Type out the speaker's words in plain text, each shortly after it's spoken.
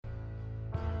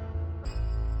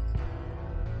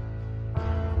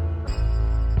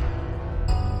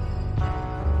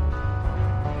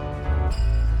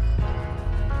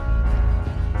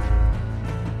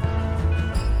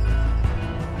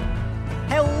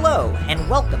Hello, and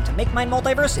welcome to Make Mine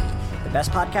Multiversity, the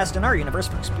best podcast in our universe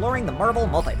for exploring the Marvel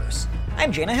multiverse.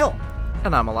 I'm Jaina Hill.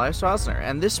 And I'm Elias Rosner,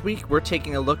 and this week we're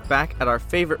taking a look back at our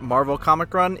favorite Marvel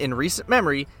comic run in recent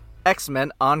memory,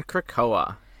 X-Men on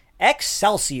Krakoa.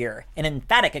 Excelsior, an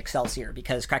emphatic Excelsior,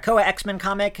 because Krakoa X-Men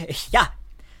comic,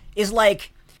 is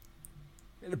like...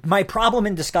 My problem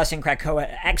in discussing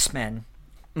Krakoa X-Men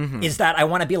is that I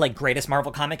want to be like greatest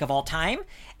Marvel comic of all time,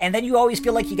 and then you always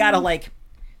feel like you gotta like,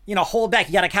 hold back.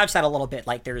 You gotta couch that a little bit.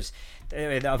 Like there's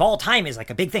of all time is like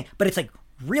a big thing, but it's like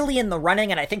really in the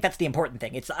running, and I think that's the important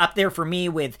thing. It's up there for me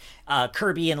with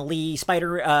Kirby and Lee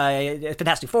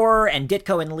Fantastic Four, and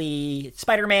Ditko and Lee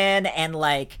Spider-Man, and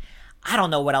like I don't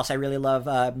know what else I really love.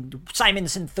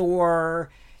 Simonson Thor,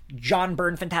 John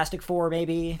Byrne Fantastic Four,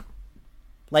 maybe.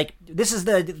 Like this is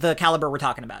the caliber we're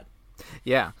talking about.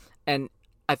 Yeah, and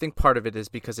I think part of it is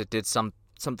because it did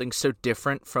something so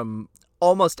different from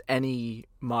almost any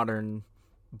modern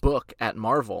book at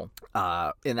Marvel,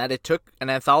 in that it took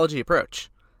an anthology approach.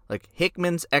 Like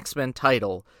Hickman's X-Men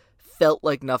title felt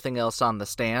like nothing else on the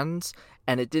stands,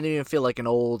 and it didn't even feel like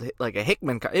a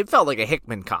Hickman. It felt like a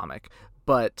Hickman comic,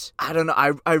 but I don't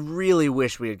know. I really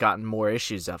wish we had gotten more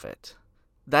issues of it.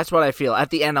 That's what I feel. At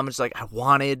the end, I'm just like, I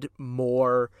wanted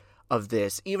more of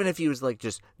this. Even if he was like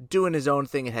just doing his own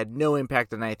thing and had no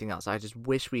impact on anything else, I just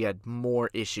wish we had more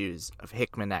issues of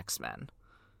Hickman X-Men.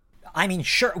 I mean,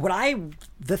 sure.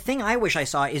 The thing I wish I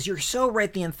saw is, you're so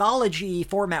right, the anthology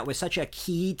format was such a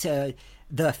key to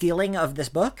the feeling of this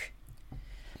book.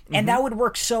 And that would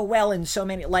work so well in so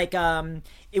many, like,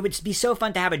 it would be so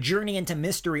fun to have a journey into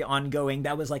mystery ongoing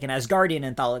that was like an Asgardian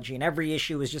anthology, and every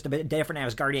issue was just a bit different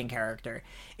Asgardian character.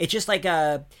 It's just like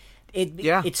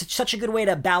it's such a good way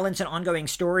to balance an ongoing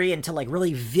story and to like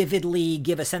really vividly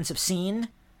give a sense of scene.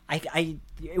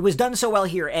 It was done so well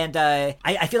here, and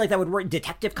I feel like that would work.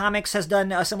 Detective Comics has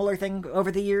done a similar thing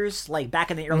over the years. Like back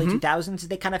in the early 2000s,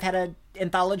 they kind of had an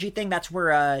anthology thing. That's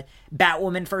where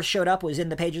Batwoman first showed up, was in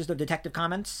the pages of Detective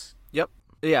Comics. Yep.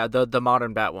 Yeah, the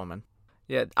modern Batwoman.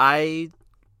 Yeah, I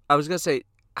was gonna say,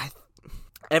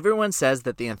 everyone says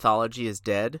that the anthology is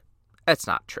dead. That's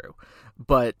not true,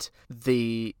 but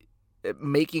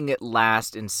making it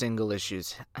last in single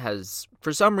issues has,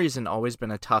 for some reason, always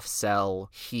been a tough sell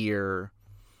here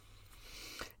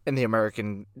in the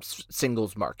American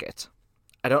singles market.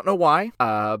 I don't know why,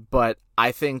 but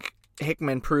I think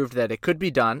Hickman proved that it could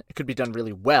be done. It could be done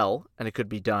really well, and it could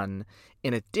be done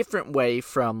in a different way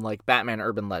from like Batman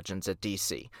Urban Legends at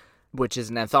DC, which is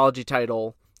an anthology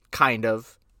title, kind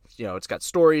of. It's got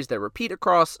stories that repeat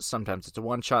across. Sometimes it's a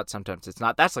one-shot, sometimes it's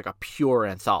not. That's like a pure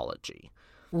anthology.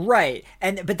 Right,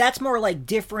 but that's more like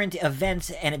different events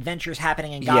and adventures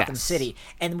happening in Gotham City.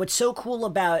 And what's so cool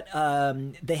about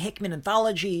the Hickman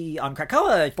anthology on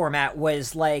Krakoa format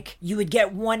was like you would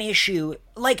get one issue,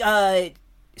 like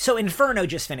so Inferno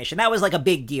just finished, and that was like a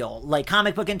big deal. Like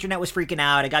comic book internet was freaking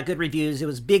out. It got good reviews. It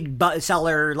was big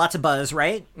seller, lots of buzz,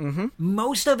 right? Mm-hmm.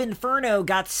 Most of Inferno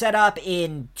got set up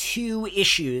in 2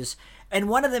 issues, and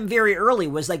one of them very early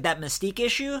was like that Mystique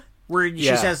issue, where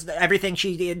she says everything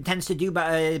she intends to do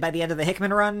by the end of the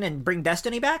Hickman run and bring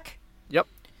Destiny back. Yep.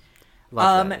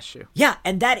 Love that issue. Yeah,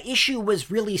 and that issue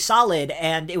was really solid,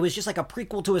 and it was just like a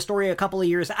prequel to a story a couple of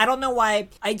years. I don't know why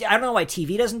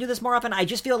TV doesn't do this more often. I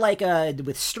just feel like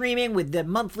with streaming, with the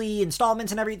monthly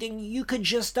installments and everything, you could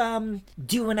just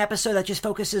do an episode that just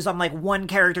focuses on like one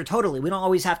character totally. We don't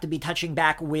always have to be touching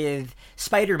back with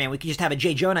Spider-Man. We could just have a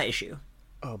J. Jonah issue.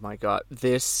 Oh my god,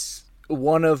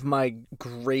 one of my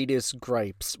greatest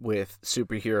gripes with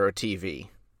superhero TV,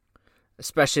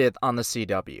 especially on the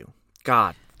CW.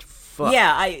 God, fuck.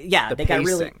 They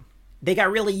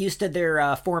got really used to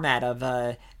their format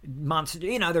of monster,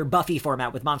 their Buffy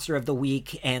format with Monster of the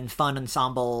Week and fun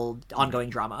ensemble ongoing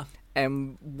drama.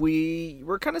 And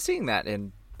we're kind of seeing that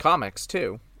in comics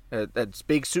too. That's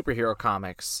big superhero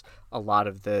comics. A lot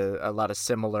of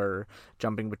similar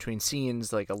jumping between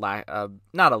scenes, like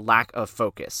not a lack of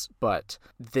focus, but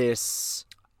I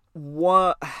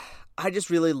just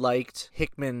really liked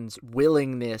Hickman's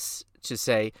willingness to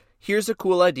say, here's a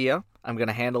cool idea. I'm going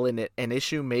to handle in it an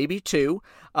issue, maybe 2,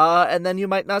 and then you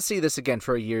might not see this again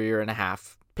for a year and a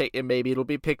half. Maybe it'll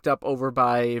be picked up over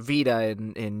by Vita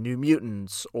in New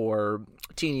Mutants, or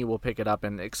Teeny will pick it up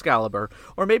in Excalibur,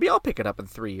 or maybe I'll pick it up in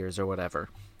 3 years or whatever.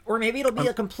 Or maybe it'll be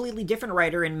a completely different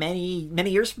writer in many,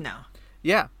 many years from now.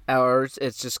 Yeah, or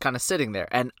it's just kind of sitting there.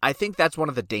 And I think that's one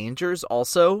of the dangers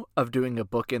also of doing a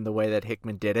book in the way that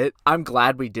Hickman did it. I'm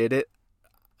glad we did it,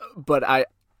 but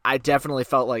I definitely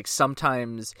felt like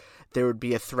sometimes there would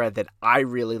be a thread that I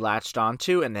really latched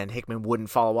onto, and then Hickman wouldn't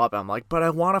follow up. I'm like, but I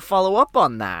want to follow up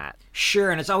on that.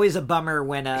 Sure, and it's always a bummer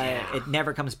when it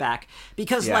never comes back.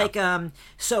 Because,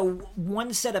 so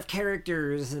one set of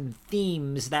characters and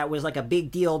themes that was, like, a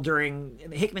big deal during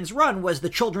Hickman's run was the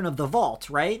Children of the Vault,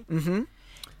 right? Mm-hmm.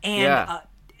 And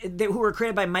who were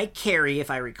created by Mike Carey, if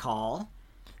I recall.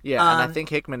 Yeah, and I think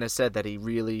Hickman has said that he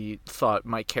really thought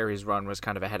Mike Carey's run was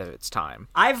kind of ahead of its time.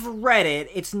 I've read it.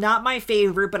 It's not my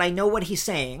favorite, but I know what he's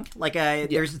saying. Like,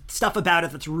 there's stuff about it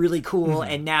that's really cool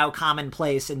and now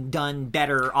commonplace and done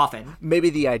better often. Maybe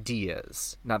the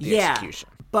ideas, not the execution.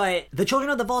 But the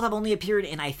Children of the Vault have only appeared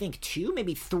in, I think, 2,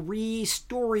 maybe 3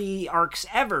 story arcs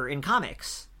ever in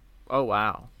comics. Oh,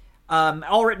 wow.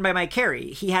 All written by Mike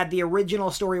Carey. He had the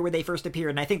original story where they first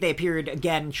appeared, and I think they appeared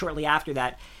again shortly after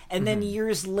that. And then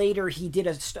years later, he did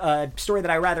a story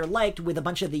that I rather liked with a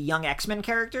bunch of the young X-Men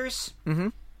characters. Mm-hmm.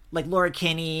 Like Laura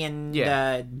Kinney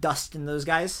and Dust and those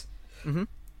guys.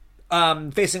 Mm-hmm.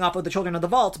 Facing off with the Children of the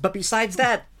Vault. But besides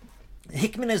that,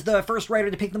 Hickman is the first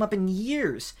writer to pick them up in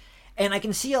years. And I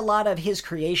can see a lot of his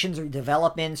creations or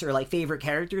developments or like favorite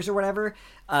characters or whatever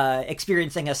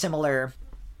experiencing a similar...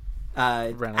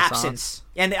 absence,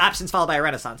 and the absence followed by a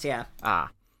renaissance. Yeah.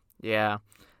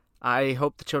 I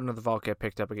hope the Children of the Vault get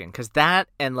picked up again, because that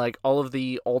and like all of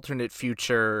the alternate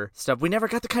future stuff, we never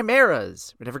got the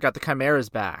Chimeras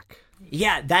back.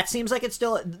 Yeah, that seems like it's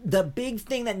still the big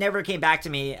thing that never came back to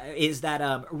me is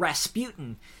that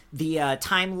Rasputin, the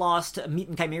time lost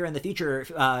mutant chimera in the future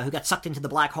who got sucked into the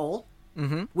black hole.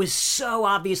 Mm-hmm. Was so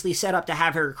obviously set up to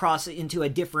have her cross into a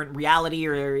different reality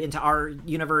or into our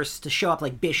universe to show up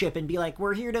like Bishop and be like,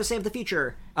 we're here to save the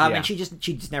future. And she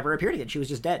just never appeared again. She was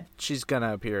just dead. She's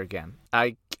gonna appear again.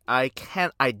 I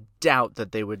doubt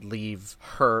that they would leave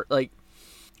her like.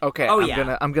 Okay,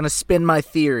 I'm gonna spin my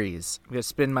theories.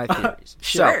 Sure,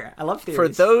 So, I love theories. For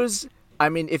those, I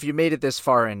mean, if you made it this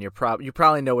far in, you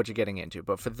probably know what you're getting into.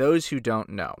 But for those who don't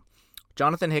know,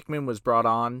 Jonathan Hickman was brought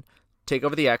on take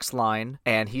over the X line,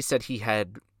 and he said he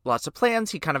had lots of plans.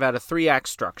 He kind of had a 3-act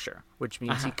structure, which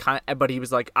means but he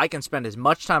was like, I can spend as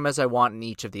much time as I want in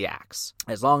each of the acts,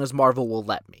 as long as Marvel will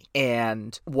let me.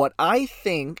 And what I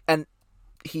think, and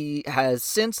he has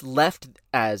since left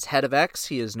as head of X.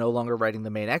 He is no longer writing the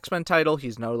main X-Men title.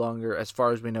 He's no longer, as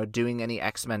far as we know, doing any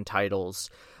X-Men titles.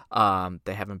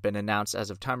 They haven't been announced as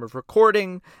of time of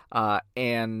recording,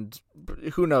 and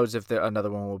who knows if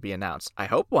another one will be announced. I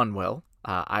hope one will.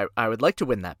 I would like to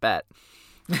win that bet.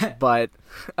 But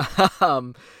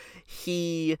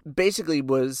he basically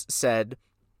said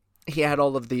he had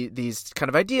all of these kind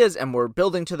of ideas and we're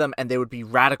building to them, and they would be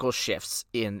radical shifts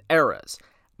in eras.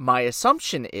 My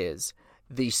assumption is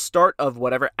the start of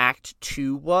whatever Act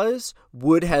 2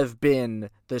 would have been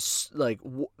this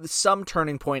some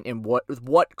turning point in what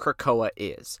Krakoa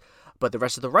is. But the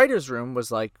rest of the writers' room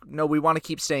was like, no, we want to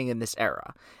keep staying in this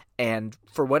era. And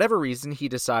for whatever reason, he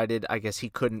decided, I guess he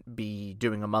couldn't be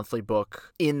doing a monthly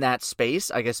book in that space.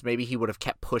 I guess maybe he would have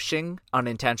kept pushing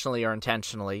unintentionally or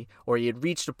intentionally, or he had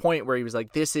reached a point where he was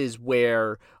like, this is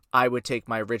where I would take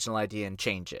my original idea and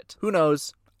change it. Who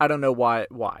knows? I don't know why.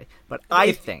 But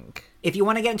I think... If you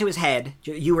want to get into his head,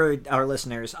 you or our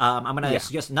listeners, I'm going to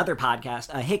suggest another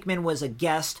podcast. Hickman was a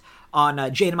guest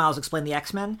on Jay and Miles Explain the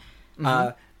X-Men,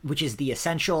 which is the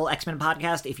Essential X-Men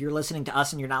podcast. If you're listening to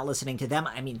us and you're not listening to them,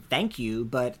 I mean, thank you,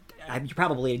 but you're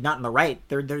probably not in the right.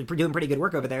 They're doing pretty good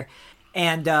work over there.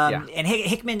 And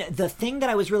Hickman, the thing that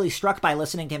I was really struck by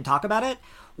listening to him talk about it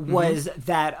was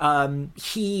that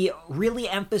he really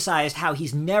emphasized how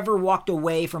he's never walked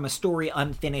away from a story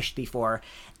unfinished before.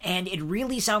 And it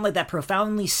really sounded like that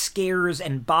profoundly scares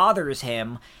and bothers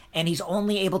him. And he's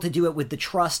only able to do it with the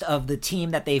trust of the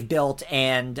team that they've built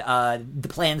and the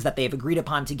plans that they've agreed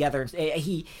upon together.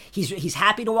 He's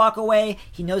happy to walk away.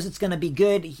 He knows it's going to be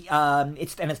good.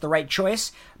 It's the right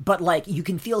choice. But like you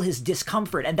can feel his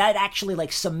discomfort, and that actually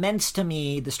like cements to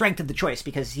me the strength of the choice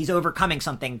because he's overcoming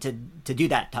something to do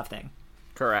that tough thing.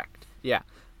 Correct. Yeah.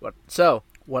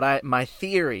 My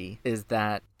theory is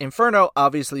that Inferno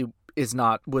obviously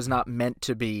was not meant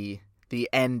to be the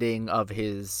ending of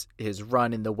his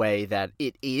run in the way that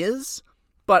it is,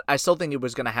 but I still think it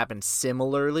was going to happen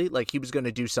similarly. Like he was going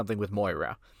to do something with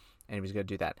Moira, and he was going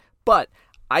to do that. But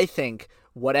I think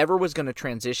whatever was going to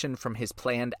transition from his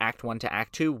planned Act 1 to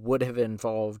Act 2 would have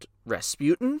involved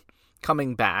Rasputin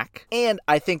coming back, and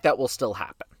I think that will still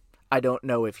happen. I don't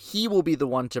know if he will be the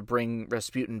one to bring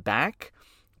Rasputin back,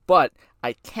 but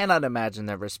I cannot imagine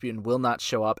that Rasputin will not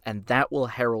show up, and that will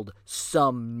herald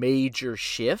some major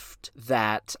shift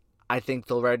that I think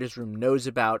the writers' room knows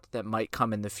about that might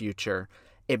come in the future.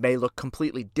 It may look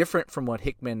completely different from what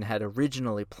Hickman had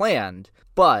originally planned,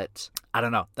 but I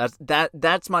don't know.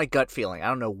 That's my gut feeling. I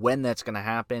don't know when that's going to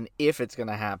happen, if it's going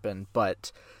to happen,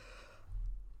 but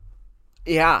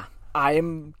yeah,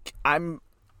 I'm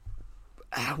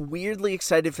weirdly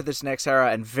excited for this next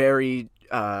era and very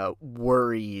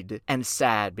worried and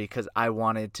sad because I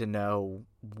wanted to know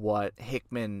what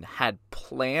Hickman had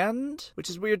planned, which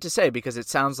is weird to say because it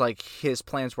sounds like his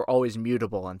plans were always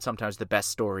mutable and sometimes the best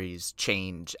stories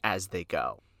change as they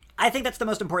go. I think that's the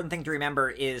most important thing to remember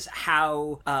is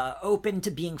how open to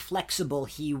being flexible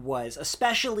he was,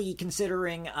 especially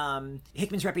considering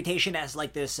Hickman's reputation as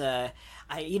like this. I'm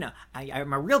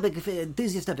a real big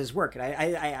enthusiast of his work,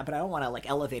 and but I don't want to like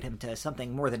elevate him to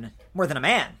something more than a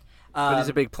man. But he's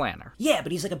a big planner. Yeah,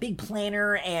 but he's like a big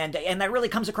planner, and that really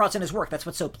comes across in his work. That's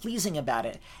what's so pleasing about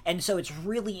it. And so it's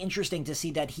really interesting to see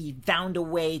that he found a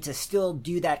way to still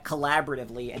do that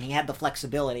collaboratively, and he had the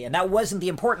flexibility. And that wasn't the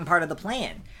important part of the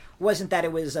plan. Wasn't that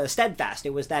it was steadfast.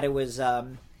 It was that it was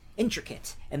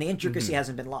intricate, and the intricacy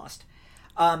hasn't been lost.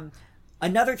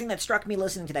 Another thing that struck me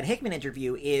listening to that Hickman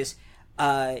interview is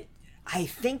I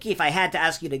think if I had to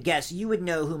ask you to guess, you would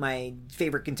know who my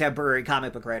favorite contemporary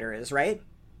comic book writer is, right?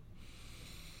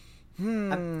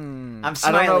 I'm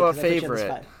smiling. I don't know a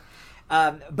favorite.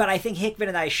 But I think Hickman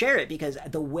and I share it because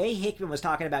the way Hickman was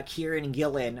talking about Kieran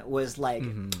Gillen was like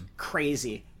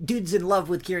crazy. Dude's in love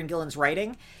with Kieran Gillen's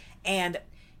writing, and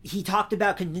he talked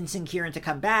about convincing Kieran to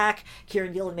come back.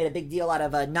 Kieran Gillen made a big deal out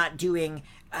of not doing...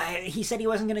 he said he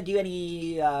wasn't going to do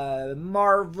any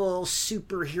Marvel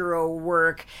superhero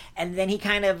work, and then he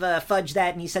kind of fudged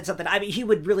that, and he said something... I mean, he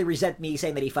would really resent me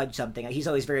saying that he fudged something. He's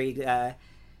always very...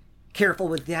 careful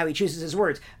with how he chooses his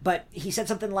words, but he said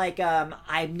something like,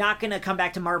 I'm not going to come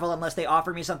back to Marvel unless they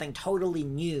offer me something totally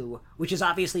new, which is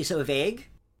obviously so vague.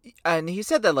 And he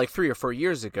said that like 3 or 4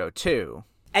 years ago, too.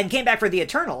 And came back for the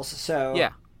Eternals, so...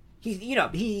 Yeah.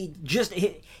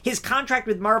 His contract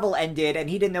with Marvel ended,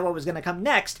 and he didn't know what was going to come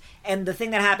next, and the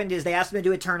thing that happened is they asked him to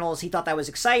do Eternals, he thought that was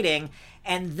exciting,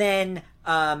 and then,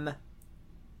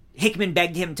 Hickman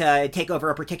begged him to take over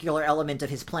a particular element of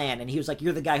his plan, and he was like,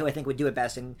 you're the guy who I think would do it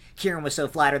best, and Kieran was so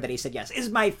flattered that he said yes. Is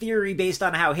my theory based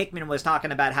on how Hickman was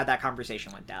talking about how that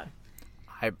conversation went down.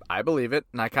 I believe it,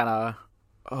 and I kind of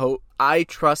hope... I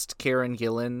trust Kieran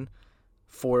Gillen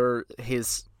for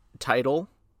his title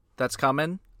that's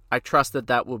coming. I trust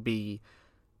that will be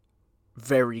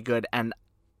very good, and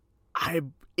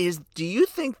do you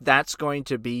think that's going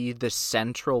to be the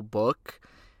central book,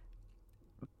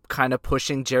 kind of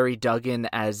pushing Jerry Duggan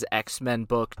as X-Men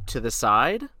book to the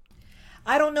side?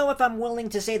 I don't know if I'm willing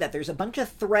to say that. There's a bunch of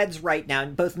threads right now,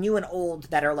 both new and old,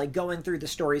 that are like going through the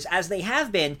stories as they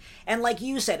have been. And like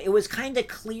you said, it was kind of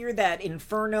clear that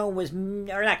Inferno was,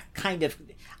 or not kind of.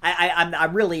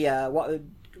 I'm really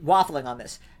waffling on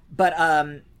this,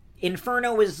 but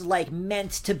Inferno was like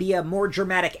meant to be a more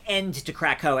dramatic end to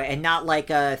Krakoa and not like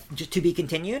just to be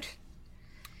continued.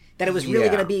 That it was really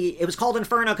going to be... It was called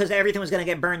Inferno because everything was going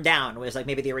to get burned down, was like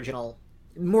maybe the original...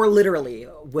 More literally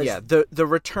was... Yeah, the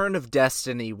Return of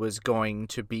Destiny was going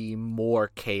to be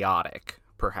more chaotic,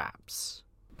 perhaps.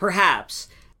 Perhaps.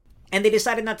 And they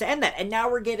decided not to end that. And now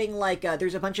we're getting like...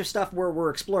 there's a bunch of stuff where we're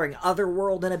exploring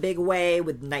Otherworld in a big way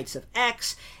with Knights of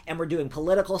X, and we're doing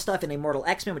political stuff in Immortal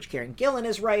X-Men, which Kieran Gillen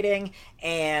is writing,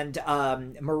 and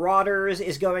Marauders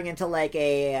is going into like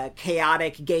a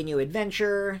chaotic gay new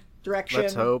adventure direction.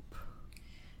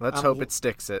 Let's hope it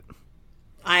sticks it.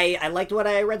 I liked what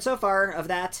I read so far of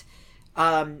that.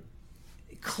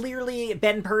 Clearly,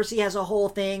 Ben Percy has a whole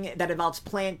thing that involves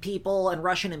plant people and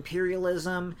Russian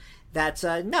imperialism that's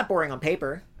not boring on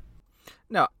paper.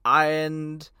 No,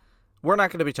 and we're not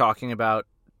going to be talking about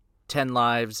 10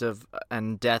 lives of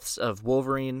and deaths of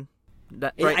Wolverine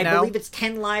right now. I believe it's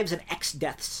 10 lives and X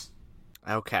deaths.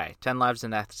 Okay, 10 lives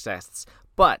and X deaths.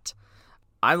 But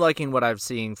I'm liking what I'm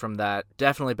seeing from that.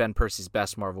 Definitely Ben Percy's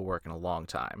best Marvel work in a long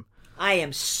time. I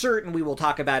am certain we will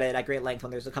talk about it at great length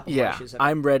when there's a couple more issues.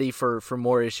 I'm ready for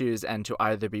more issues and to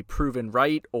either be proven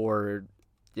right or,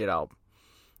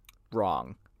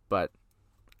 wrong. But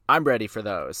I'm ready for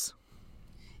those.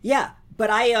 Yeah, but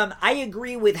I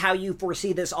agree with how you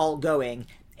foresee this all going.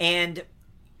 And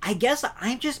I guess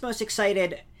I'm just most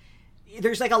excited...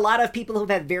 There's like a lot of people who've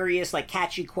had various like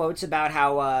catchy quotes about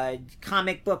how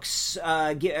comic books...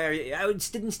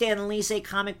 didn't Stan Lee say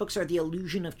comic books are the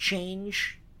illusion of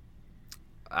change?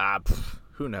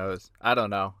 Who knows? I don't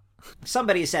know.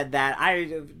 Somebody said that.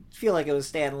 I feel like it was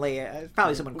Stan Lee.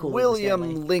 Probably someone cool.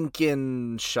 William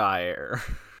Lincolnshire.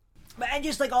 And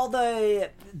just like all the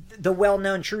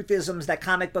well-known truthisms that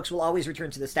comic books will always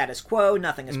return to the status quo.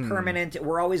 Nothing is permanent.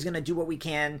 We're always going to do what we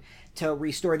can to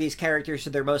restore these characters to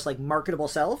their most like marketable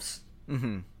selves.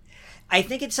 Mm-hmm. I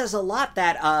think it says a lot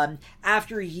that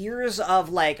after years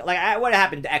of what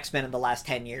happened to X-Men in the last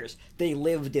 10 years? They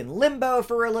lived in limbo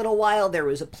for a little while. There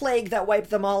was a plague that wiped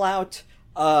them all out.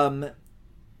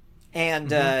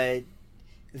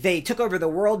 They took over the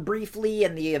world briefly,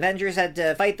 and the Avengers had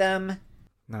to fight them.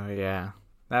 Oh, yeah.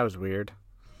 That was weird.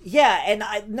 Yeah, and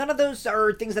none of those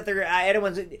are things that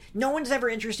no one's ever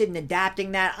interested in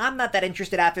adapting that. I'm not that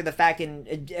interested after the fact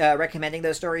in recommending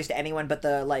those stories to anyone but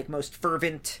the most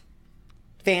fervent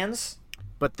fans.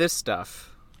 But this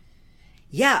stuff.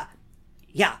 Yeah.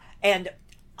 And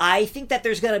I think that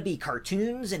there's going to be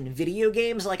cartoons and video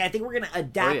games. I think we're going to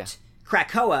adapt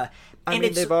Krakoa. I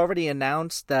mean, they've already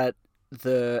announced that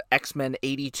the X-Men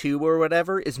 82 or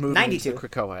whatever is moving 92. to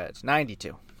Krakoa. It's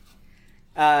 92.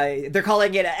 They're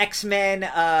calling it X-Men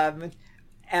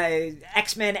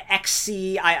X-Men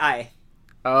XCII.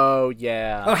 Oh,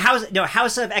 yeah. Oh,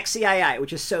 House of XCII,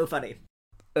 which is so funny.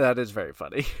 That is very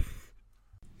funny.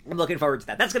 I'm looking forward to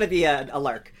that. That's going to be a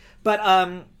lark. But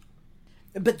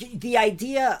the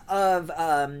idea of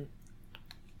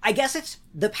I guess it's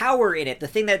the power in it. The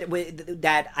thing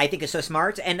that I think is so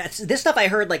smart, and this stuff I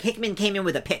heard, Hickman came in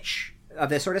with a pitch of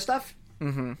this sort of stuff.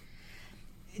 Mm-hmm.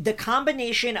 The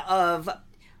combination of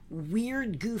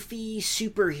weird, goofy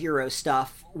superhero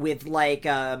stuff with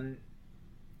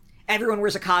everyone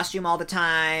wears a costume all the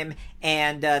time,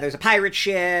 and there's a pirate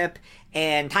ship,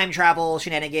 and time travel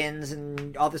shenanigans,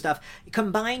 and all this stuff,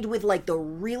 combined with the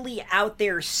really out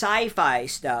there sci-fi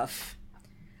stuff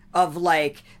of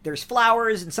there's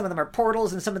flowers, and some of them are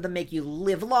portals, and some of them make you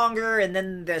live longer, and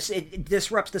then it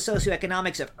disrupts the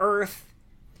socioeconomics of Earth.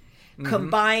 Mm-hmm.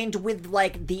 Combined with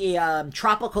the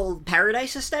tropical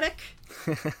paradise aesthetic.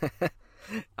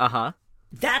 Uh-huh.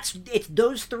 It's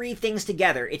those three things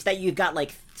together. It's that you've got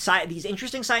these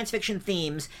interesting science fiction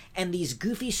themes and these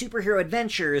goofy superhero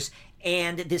adventures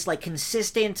and this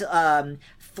consistent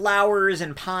flowers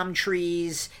and palm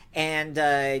trees and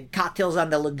cocktails on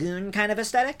the lagoon kind of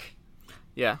aesthetic.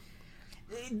 Yeah.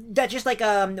 That just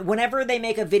whenever they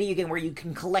make a video game where you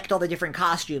can collect all the different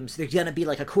costumes, there's gonna be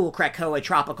a cool Krakoa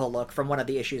tropical look from one of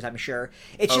the issues, I'm sure.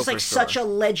 It's just such a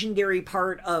legendary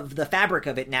part of the fabric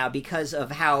of it now because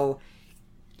of how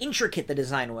intricate the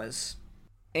design was.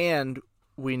 And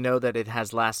we know that it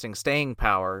has lasting staying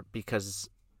power because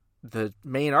the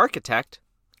main architect,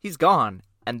 he's gone,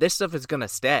 and this stuff is gonna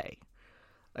stay.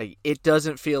 It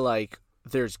doesn't feel like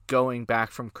there's going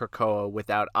back from Krakoa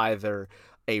without either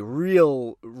a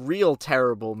real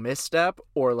terrible misstep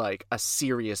or a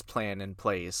serious plan in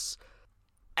place.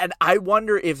 And I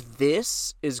wonder if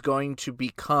this is going to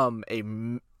become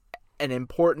an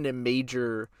important and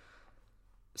major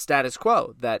status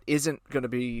quo that isn't going to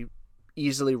be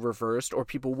easily reversed or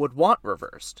people would want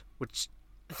reversed, which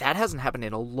that hasn't happened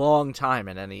in a long time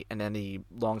in any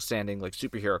long-standing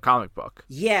superhero comic book.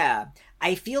 Yeah,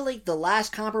 I feel like the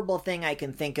last comparable thing I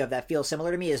can think of that feels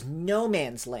similar to me is No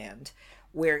Man's Land,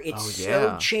 where it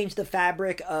so changed the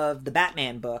fabric of the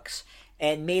Batman books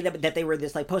and made them that they were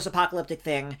this post-apocalyptic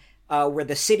thing where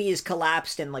the city is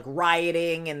collapsed and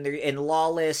rioting and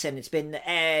lawless, and it's been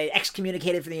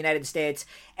excommunicated from the United States,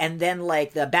 and then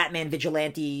the Batman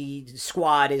vigilante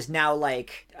squad is now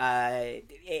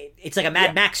it's a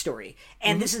Mad Max story,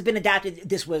 and this has been adapted.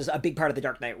 This was a big part of the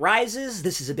Dark Knight Rises.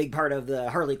 This is a big part of the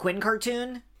Harley Quinn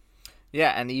cartoon.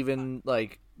 Yeah, and even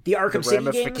the Arkham City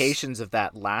ramifications games of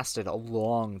that lasted a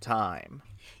long time.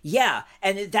 Yeah,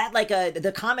 and that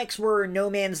the comics were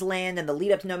No Man's Land and the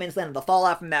lead up to No Man's Land and the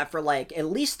fallout from that for at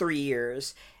least 3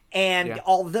 years. And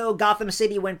although Gotham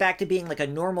City went back to being a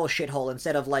normal shithole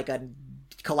instead of a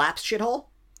collapsed shithole,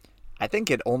 I think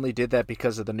it only did that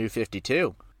because of the New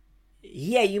 52.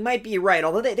 Yeah, you might be right.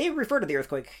 Although they refer to the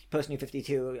earthquake post New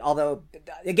 52. Although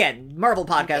again, Marvel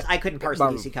podcast, I couldn't parse the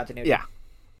DC continuity. Yeah.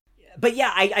 But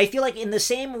yeah, I feel like in the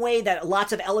same way that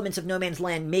lots of elements of No Man's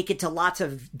Land make it to lots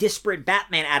of disparate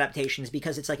Batman adaptations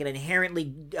because it's an inherently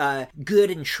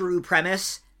good and true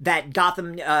premise that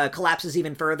Gotham collapses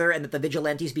even further and that the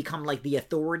vigilantes become the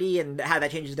authority and how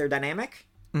that changes their dynamic.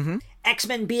 Mm-hmm.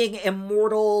 X-Men being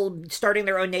immortal, starting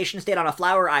their own nation state on a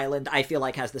flower island, I feel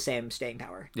has the same staying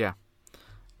power. Yeah.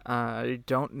 I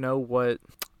don't know what...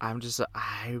 I'm just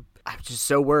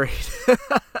so worried.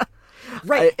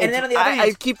 Right, and then on the other hand...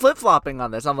 I keep flip-flopping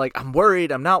on this. I'm I'm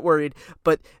worried, I'm not worried,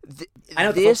 but I know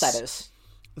what the flip side is.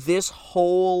 This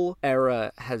whole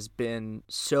era has been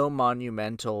so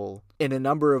monumental in a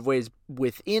number of ways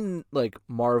within,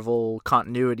 Marvel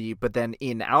continuity, but then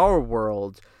in our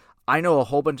world, I know a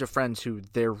whole bunch of friends who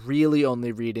they're really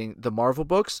only reading the Marvel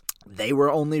books. They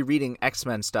were only reading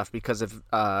X-Men stuff because of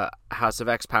House of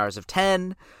X, Powers of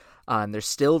 10. And they're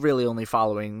still really only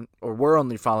following, or were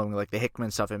only following, like the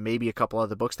Hickman stuff and maybe a couple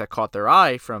other books that caught their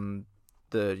eye from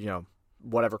the,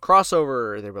 whatever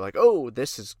crossover. They were like, oh,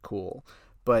 this is cool.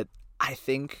 But I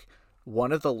think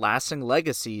one of the lasting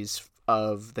legacies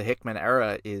of the Hickman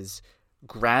era is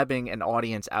grabbing an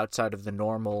audience outside of the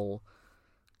normal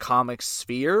comic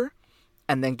sphere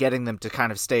and then getting them to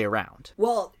kind of stay around.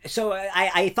 Well, so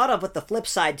I thought of what the flip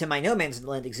side to my No Man's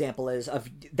Land example is of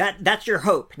that's your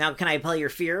hope. Now, can I play your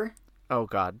fear? Oh,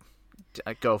 God.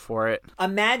 Go for it.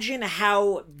 Imagine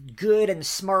how good and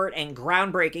smart and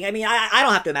groundbreaking. I mean, I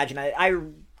don't have to imagine.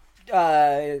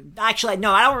 Actually,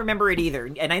 no, I don't remember it either.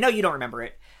 And I know you don't remember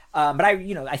it. But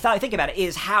I think about it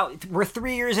is how we're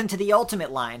 3 years into the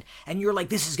Ultimate line and you're like,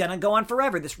 this is going to go on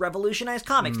forever. This revolutionized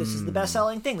comics. This is the best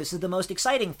selling thing. This is the most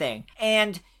exciting thing.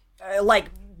 And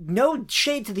no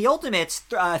shade to the Ultimates.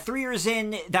 3 years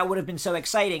in, that would have been so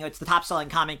exciting. It's the top selling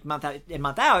comic month out in,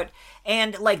 month out.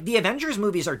 And the Avengers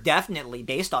movies are definitely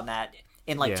based on that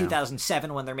in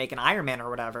 2007 when they're making Iron Man or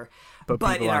whatever. But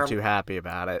people aren't too happy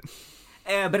about it.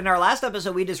 But in our last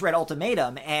episode, we just read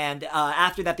Ultimatum, and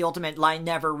after that, the Ultimate line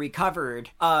never recovered.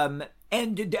 And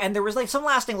there was some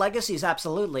lasting legacies,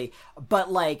 absolutely. But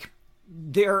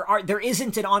there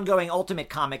isn't an ongoing Ultimate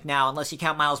comic now, unless you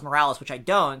count Miles Morales, which I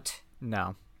don't.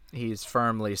 No, he's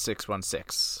firmly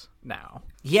 616 now.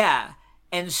 Yeah,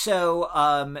 and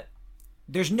so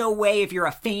there's no way if you're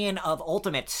a fan of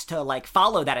Ultimates to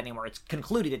follow that anymore. It's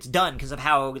concluded, it's done because of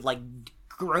how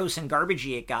gross and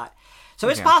garbagey it got. So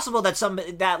it's possible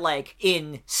that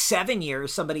in 7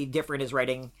 years somebody different is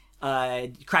writing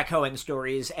Krakoan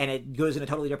stories and it goes in a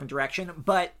totally different direction.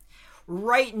 But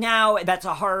right now that's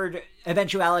a hard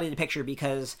eventuality to picture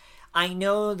because I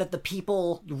know that the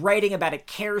people writing about it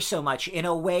care so much in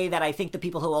a way that I think the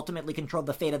people who ultimately controlled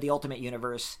the fate of the Ultimate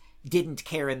Universe didn't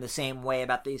care in the same way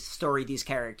about the story, these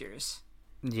characters.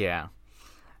 Yeah.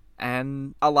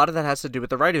 And a lot of that has to do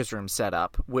with the writer's room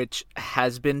setup, which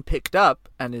has been picked up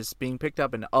and is being picked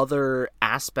up in other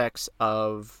aspects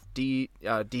of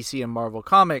DC and Marvel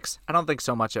comics. I don't think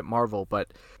so much at Marvel,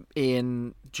 but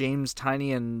in James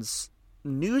Tynion's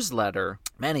newsletter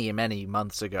many, many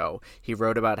months ago, he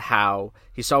wrote about how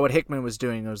he saw what Hickman was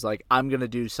doing and was like, I'm going to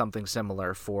do something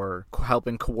similar for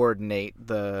helping coordinate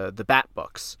the Bat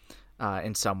books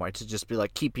in some way to just be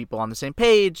keep people on the same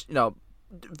page,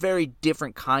 very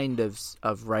different kind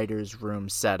of writer's room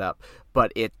setup,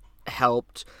 but it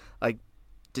helped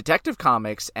Detective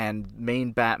Comics and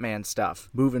main Batman stuff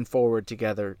moving forward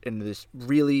together in this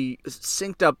really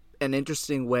synced up and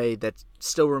interesting way that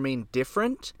still remained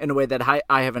different in a way that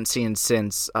I haven't seen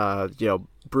since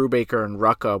Brubaker and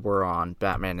Rucka were on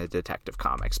Batman and Detective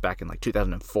Comics back in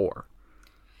 2004.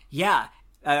 Yeah.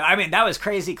 That was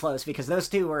crazy close because those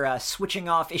two were switching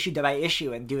off issue by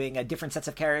issue and doing different sets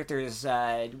of characters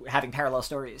having parallel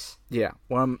stories. Yeah.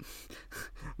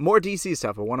 More DC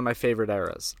stuff, but one of my favorite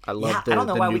eras. I love the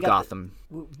new Gotham.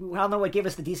 I don't know what gave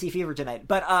us the DC fever tonight,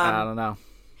 but I don't know.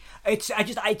 It's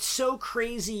so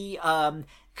crazy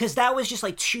because that was just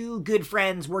two good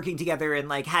friends working together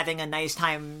and having a nice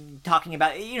time talking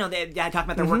about talking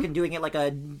about their work and doing it like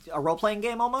a role playing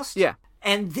game almost. Yeah.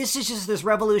 And this is just this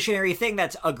revolutionary thing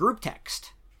that's a group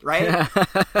text, right?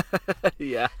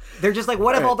 Yeah. They're just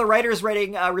what if all the writers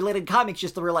writing related comics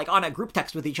just were on a group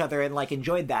text with each other and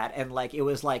enjoyed that and it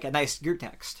was a nice group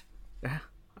text. Yeah.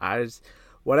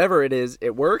 Whatever it is,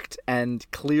 it worked and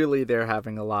clearly they're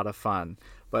having a lot of fun.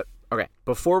 But okay,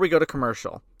 before we go to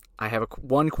commercial, I have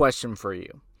one question for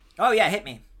you. Oh yeah, hit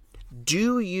me.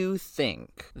 Do you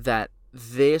think that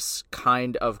this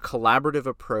kind of collaborative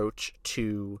approach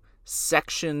to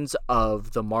sections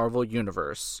of the Marvel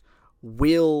universe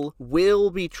will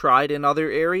be tried in other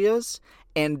areas?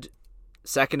 And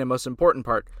second and most important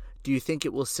part, do you think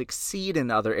it will succeed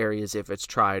in other areas if it's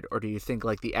tried, or do you think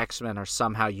the X-Men are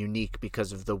somehow unique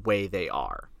because of the way they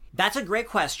are? That's a great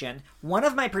question. One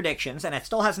of my predictions, and it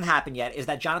still hasn't happened yet, is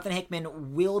that Jonathan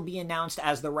Hickman will be announced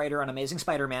as the writer on Amazing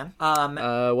Spider-Man.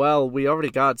 Well, we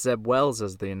already got Zeb Wells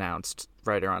as the announced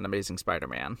writer on Amazing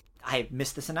Spider-Man. I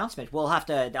missed this announcement. I'll have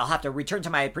to return to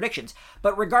my predictions.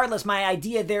 But regardless, my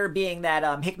idea there being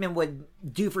that Hickman would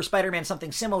do for Spider-Man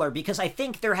something similar, because I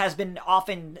think there has been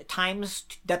often times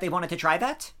that they wanted to try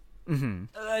that.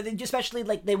 Especially,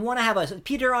 like, they want to have a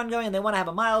Peter ongoing, and they want to have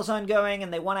a Miles ongoing,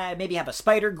 and they want to maybe have a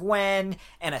Spider-Gwen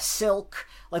and a Silk.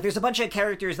 Like, there's a bunch of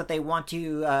characters that they want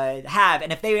to have,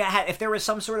 and if there was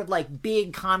some sort of, like,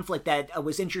 big conflict that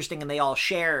was interesting and they all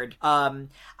shared,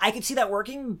 I could see that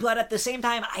working. But at the same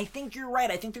time, I think you're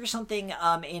right. I think there's something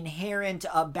inherent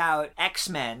about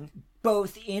X-Men,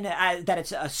 both in that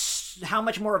it's how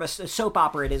much more of a soap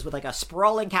opera it is, with like a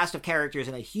sprawling cast of characters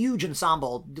and a huge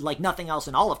ensemble like nothing else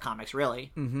in all of comics,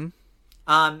 really.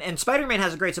 And Spider-Man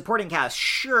has a great supporting cast,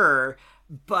 sure,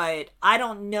 but I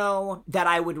don't know that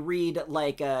I would read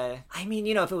like I mean,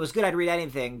 you know, if it was good, I'd read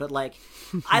anything, but like,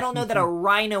 I don't know that a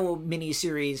Rhino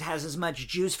miniseries has as much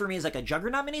juice for me as like a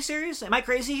Juggernaut miniseries. Am I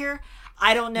crazy here?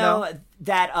 I don't know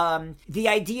that the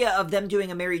idea of them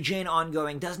doing a Mary Jane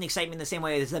ongoing doesn't excite me in the same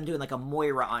way as them doing like a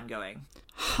Moira ongoing.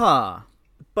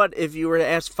 But if you were to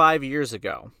ask 5 years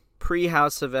ago,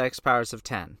 pre-House of X, Powers of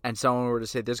 10, and someone were to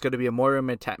say there's going to be a Moira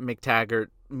McTaggart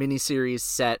miniseries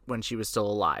set when she was still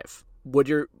alive, what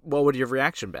would your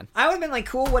reaction been? I would have been like,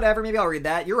 cool, whatever, maybe I'll read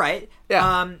that. You're right.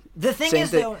 Yeah. The thing Same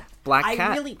is, thing. though, Black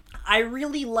Cat. I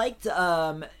really liked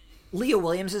Leah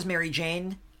Williams' Mary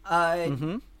Jane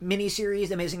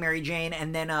miniseries, Amazing Mary Jane,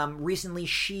 and then recently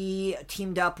she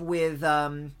teamed up with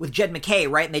Jed MacKay,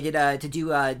 right? And they did to do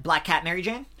Black Cat Mary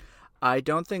Jane. I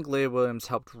don't think Leah Williams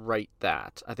helped write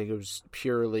that. I think it was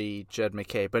purely Jed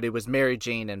MacKay, but it was Mary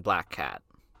Jane and Black Cat.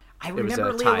 I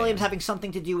remember Leah Williams having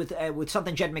something to do with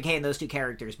something Jed MacKay and those two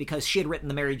characters, because she had written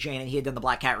the Mary Jane and he had done the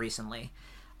Black Cat recently.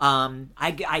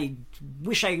 I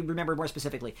wish I remembered more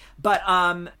specifically, but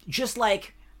just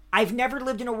like, I've never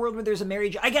lived in a world where there's a Mary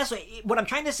Jane. I guess what I'm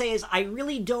trying to say is I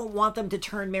really don't want them to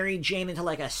turn Mary Jane into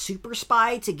like a super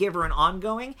spy to give her an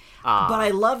ongoing. But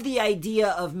I love the idea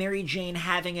of Mary Jane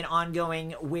having an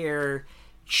ongoing where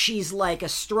she's like a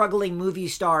struggling movie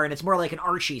star and it's more like an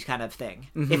Archie kind of thing.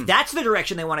 If that's the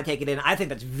direction they want to take it in, I think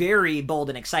that's very bold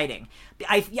and exciting.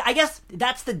 I guess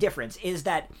that's the difference, is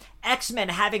that X-Men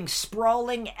having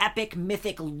sprawling, epic,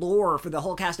 mythic lore for the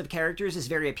whole cast of characters is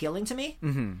very appealing to me.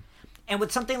 And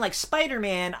with something like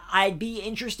Spider-Man, I'd be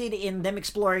interested in them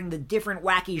exploring the different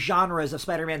wacky genres of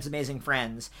Spider-Man's Amazing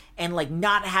Friends, and like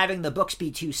not having the books be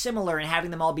too similar and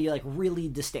having them all be like really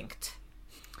distinct.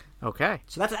 Okay.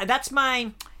 So that's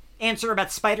my answer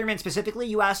about Spider-Man specifically.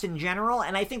 You asked in general,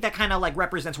 and I think that kind of like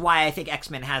represents why I think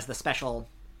X-Men has the special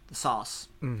sauce.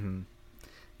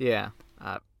 Yeah.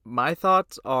 My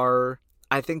thoughts are,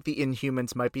 I think the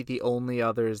Inhumans might be the only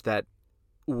others that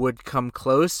would come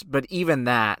close, but even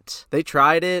that, they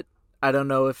tried it. I don't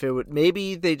know if it would,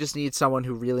 maybe they just need someone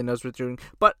who really knows what they're doing.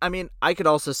 But I mean, I could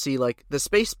also see like the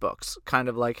space books, kind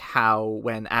of like how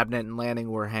when Abnett and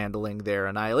Lanning were handling their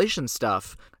Annihilation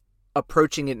stuff,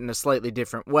 approaching it in a slightly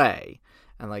different way.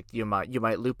 And like you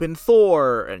might loop in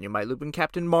Thor, and you might loop in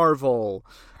Captain Marvel,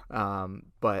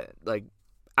 but like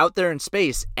out there in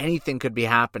space, anything could be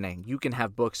happening. You can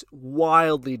have books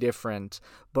wildly different,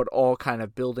 but all kind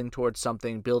of building towards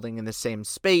something, building in the same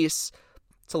space.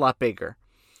 It's a lot bigger.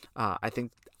 I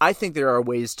think there are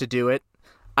ways to do it.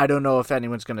 I don't know if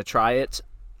anyone's going to try it.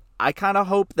 I kind of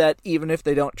hope that even if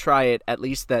they don't try it, at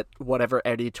least that whatever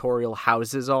editorial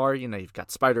houses are, you know, you've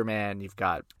got Spider-Man, you've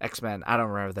got X-Men. I don't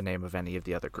remember the name of any of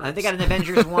the other groups. They got an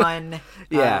Avengers one.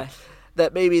 Yeah.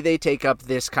 That maybe they take up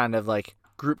this kind of like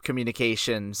group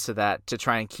communication so that to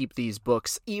try and keep these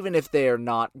books, even if they are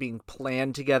not being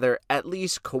planned together, at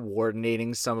least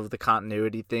coordinating some of the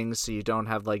continuity things, so you don't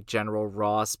have like General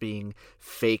Ross being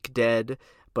fake dead,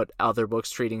 but other books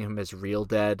treating him as real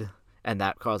dead, and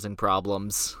that causing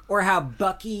problems. Or how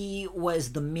Bucky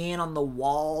was the man on the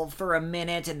wall for a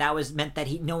minute, and that meant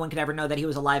that no one could ever know that he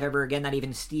was alive ever again, not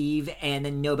even Steve, and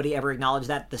then nobody ever acknowledged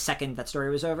that the second that story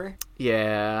was over.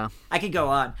 Yeah. I could go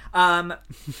on.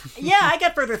 Yeah, I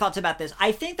got further thoughts about this.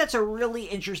 I think that's a really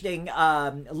interesting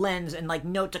lens and like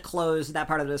note to close that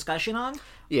part of the discussion on.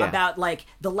 Yeah. About like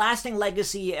the lasting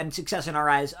legacy and success in our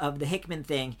eyes of the Hickman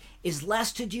thing is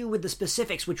less to do with the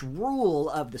specifics, which rule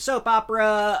of the soap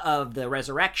opera, of the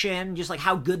resurrection, just like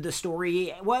how good the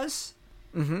story was.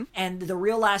 And the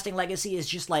real lasting legacy is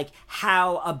just like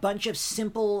how a bunch of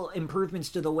simple improvements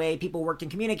to the way people worked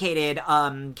and communicated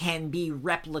can be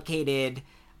replicated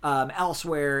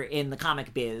elsewhere in the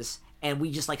comic biz. And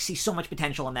we just like see so much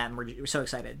potential in that, and we're so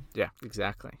excited. Yeah,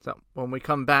 exactly. So when we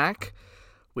come back,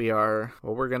 we're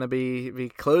going to be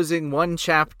closing one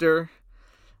chapter,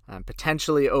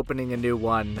 potentially opening a new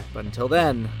one. But until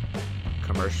then,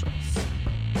 commercials.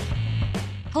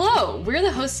 Hello, we're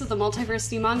the hosts of the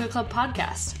Multiversity Manga Club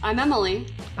podcast. I'm Emily.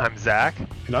 I'm Zach.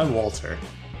 And I'm Walter.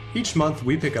 Each month,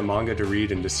 we pick a manga to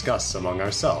read and discuss among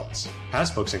ourselves.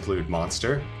 Past books include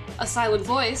Monster, A Silent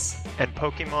Voice, and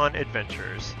Pokemon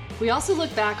Adventures. We also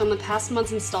look back on the past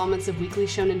month's installments of Weekly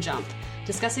Shonen Jump,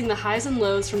 discussing the highs and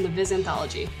lows from the Viz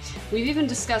Anthology. We've even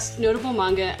discussed notable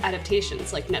manga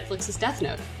adaptations like Netflix's Death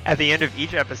Note. At the end of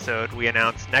each episode, we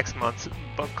announce next month's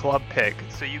book club pick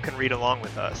so you can read along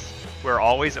with us. We're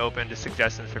always open to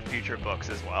suggestions for future books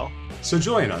as well. So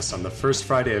join us on the first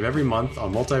Friday of every month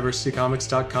on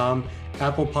multiversitycomics.com,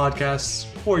 Apple Podcasts,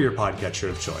 or your podcatcher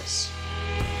of choice.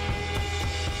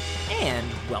 And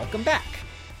welcome back.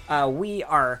 We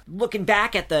are looking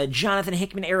back at the Jonathan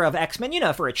Hickman era of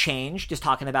X-Men, for a change, just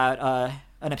talking about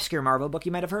an obscure Marvel book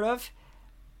you might have heard of.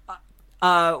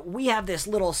 We have this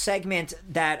little segment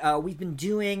that we've been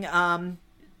doing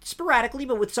sporadically,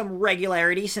 but with some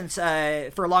regularity since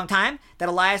for a long time, that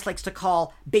Elias likes to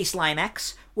call Baseline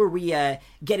X, where we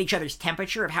get each other's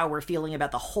temperature of how we're feeling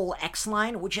about the whole X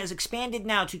line, which has expanded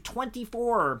now to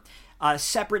 24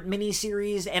 separate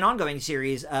miniseries and ongoing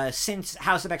series since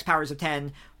House of X Powers of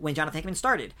 10 when Jonathan Hickman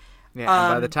started. Yeah,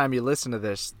 and by the time you listen to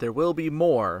this, there will be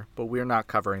more, but we're not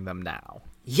covering them now.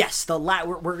 Yes, the last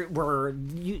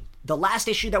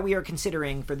issue that we are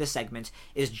considering for this segment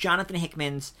is Jonathan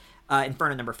Hickman's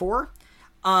Inferno number 4.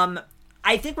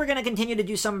 I think we're going to continue to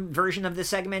do some version of this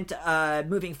segment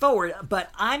moving forward, but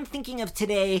I'm thinking of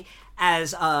today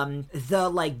as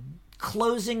the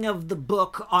closing of the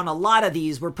book on a lot of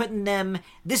these. We're putting them,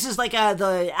 this is like at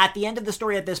the end of the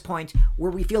story at this point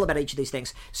where we feel about each of these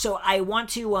things. So I want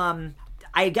to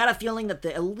I got a feeling that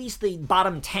at least the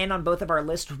bottom 10 on both of our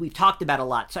lists we've talked about a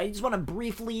lot. So I just want to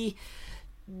briefly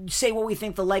say what we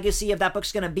think the legacy of that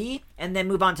book's going to be, and then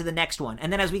move on to the next one.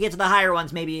 And then as we get to the higher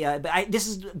ones, maybe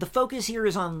the focus here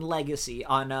is on legacy,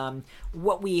 on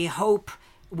what we hope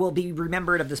will be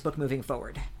remembered of this book moving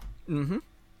forward. Mm-hmm.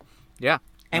 Yeah.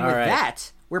 And with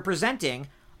that, we're presenting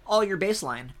All Your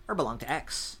Baseline or Belong to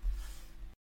X.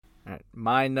 All right.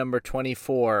 My number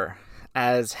 24,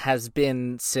 as has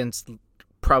been since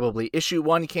probably issue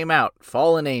 1 came out,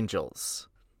 Fallen Angels.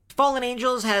 Fallen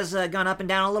Angels has gone up and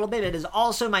down a little bit. It is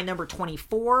also my number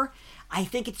 24. I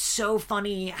think it's so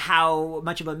funny how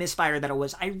much of a misfire that it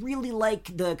was. I really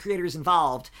like the creators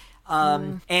involved.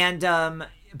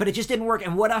 But it just didn't work.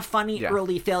 And what a funny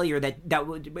early failure that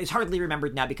is hardly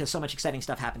remembered now because so much exciting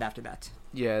stuff happened after that.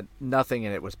 Yeah, nothing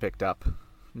in it was picked up.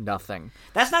 Nothing.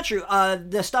 That's not true.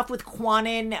 The stuff with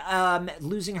Kwannon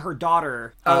losing her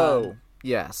daughter.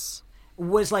 Yes.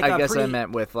 Was like I guess I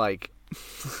meant with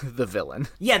the villain.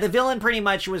 Yeah, the villain pretty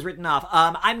much was written off.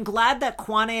 I'm glad that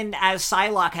Kwannon as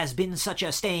Psylocke has been such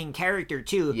a staying character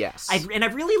too. Yes,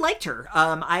 I've really liked her.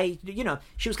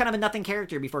 She was kind of a nothing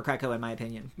character before Krakoa, in my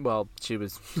opinion. Well, she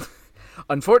was,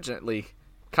 unfortunately,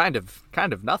 kind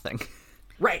of nothing.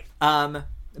 Right.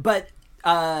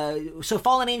 So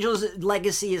Fallen Angels'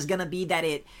 legacy is going to be that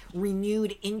it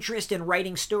renewed interest in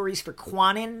writing stories for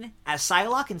Kwannon as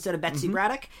Psylocke instead of Betsy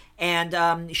Braddock,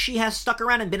 and she has stuck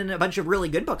around and been in a bunch of really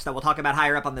good books that we'll talk about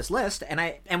higher up on this list,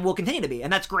 and will continue to be,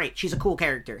 and that's great. She's a cool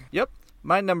character. Yep.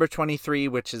 My number 23,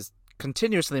 which has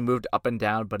continuously moved up and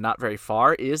down, but not very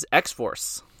far, is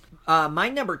X-Force. My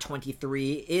number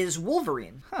 23 is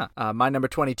Wolverine. My number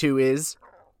 22 is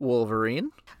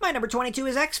Wolverine. My number 22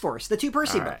 is X-Force, the two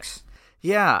Percy books.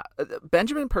 Yeah,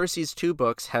 Benjamin Percy's 2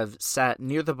 books have sat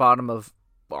near the bottom of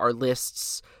our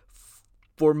lists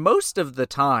for most of the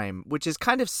time, which is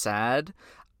kind of sad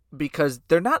because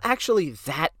they're not actually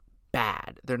that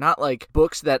bad. They're not like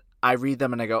books that I read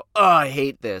them and I go, oh, I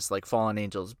hate this, like Fallen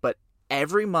Angels. But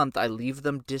every month I leave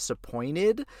them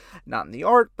disappointed, not in the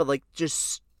art, but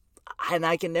just, and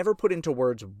I can never put into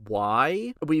words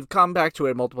why. We've come back to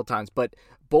it multiple times, but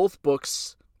both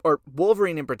books, or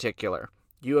Wolverine in particular,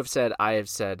 you have said, I have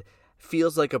said,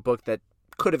 feels like a book that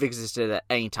could have existed at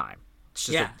any time. It's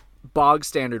just a bog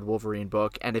standard Wolverine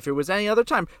book, and if it was any other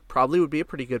time, probably would be a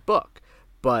pretty good book.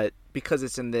 But because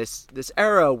it's in this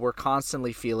era, we're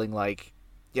constantly feeling like,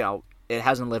 it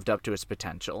hasn't lived up to its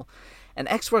potential. And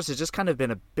X-Force has just kind of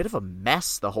been a bit of a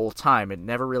mess the whole time. It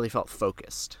never really felt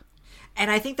focused.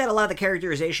 And I think that a lot of the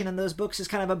characterization in those books is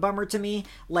kind of a bummer to me.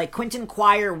 Like, Quentin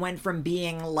Quire went from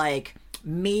being,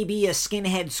 maybe a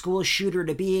skinhead school shooter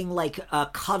to being, a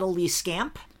cuddly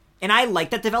scamp. And I like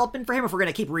that development for him. If we're going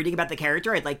to keep reading about the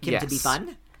character, I'd like him to be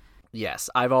fun. Yes,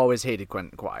 I've always hated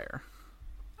Quentin Quire.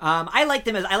 I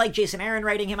like Jason Aaron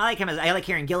writing him. I like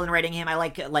Kieran Gillen writing him. I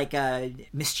like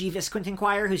mischievous Quentin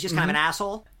Quire, who's just kind of an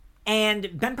asshole.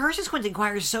 And Ben Percy's Quentin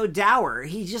Quire is so dour.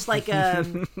 He's just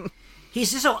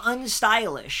he's just so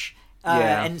unstylish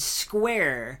and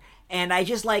square. And I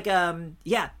just like,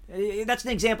 that's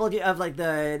an example of like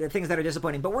the things that are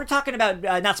disappointing. But we're talking about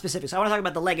not specifics. I want to talk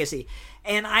about the legacy.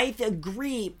 And I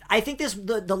agree. I think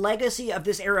the legacy of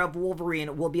this era of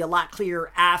Wolverine will be a lot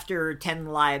clearer after 10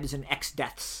 Lives and X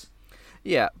Deaths.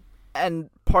 Yeah. And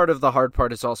part of the hard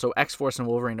part is also X-Force and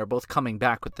Wolverine are both coming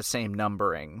back with the same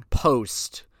numbering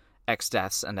post X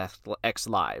Deaths and X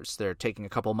Lives. They're taking a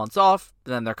couple months off,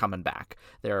 then they're coming back.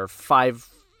 There are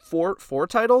four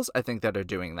titles, I think, that are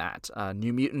doing that.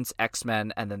 New Mutants,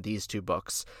 X-Men, and then these two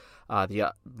books.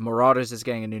 The Marauders is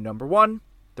getting a new number 1.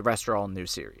 The rest are all new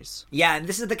series. Yeah, and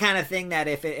this is the kind of thing that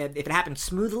if it happens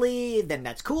smoothly, then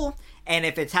that's cool. And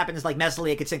if it happens like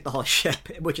messily, it could sink the whole ship,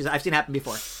 which is I've seen happen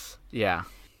before. Yeah.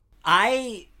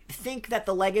 I think that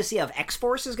the legacy of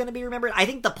X-Force is going to be remembered. I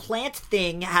think the Plant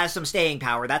thing has some staying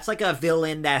power. That's like a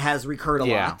villain that has recurred a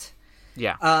lot.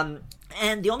 Yeah.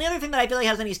 And the only other thing that I feel like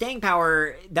has any staying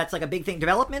power that's like a big thing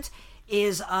development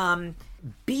is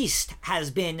Beast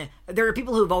has been... There are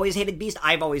people who've always hated Beast.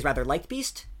 I've always rather liked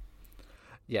Beast.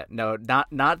 Yeah, no,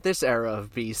 not this era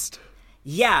of Beast.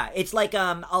 Yeah, it's like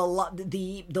a lot...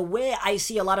 The way I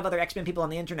see a lot of other X-Men people on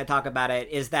the internet talk about it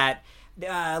is that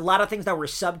a lot of things that were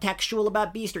subtextual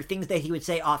about Beast or things that he would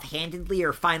say offhandedly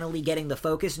are finally getting the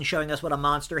focus and showing us what a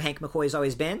monster Hank McCoy's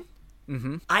always been.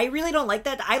 Mm-hmm. I really don't like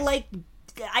that.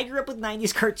 I grew up with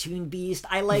 90s cartoon Beast.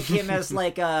 I like him as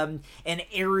like an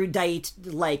erudite,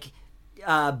 like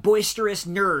boisterous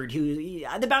nerd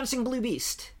the bouncing blue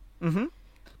beast. Mm-hmm.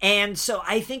 And so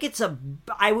I think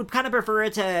I would kind of prefer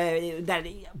it to that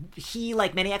he,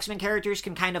 like many X-Men characters,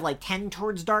 can kind of like tend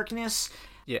towards darkness.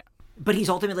 Yeah. But he's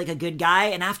ultimately like a good guy.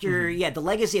 And after, the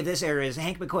legacy of this era is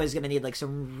Hank McCoy is going to need like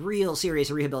some real serious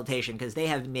rehabilitation because they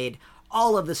have made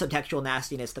all of the subtextual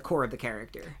nastiness the core of the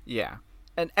character. Yeah.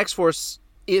 And X-Force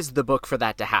is the book for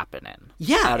that to happen in.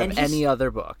 Yeah. Out of any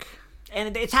other book.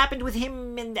 And it's happened with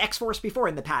him in X-Force before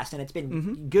in the past, and it's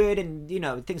been good, and,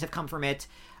 things have come from it.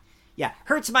 Yeah,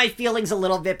 hurts my feelings a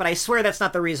little bit, but I swear that's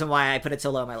not the reason why I put it so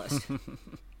low on my list. All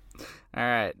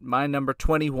right, my number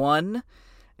 21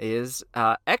 is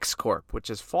X-Corp, which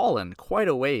has fallen quite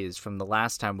a ways from the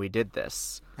last time we did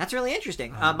this. That's really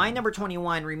interesting. My number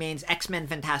 21 remains X-Men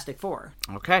Fantastic Four.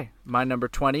 Okay. My number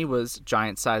 20 was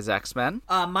Giant Size X-Men.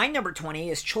 My number 20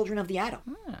 is Children of the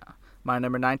Atom. Yeah. My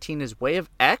number 19 is Way of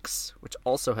X, which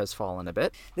also has fallen a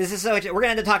bit. This is we're going to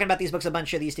end up talking about these books, a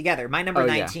bunch of these together. My number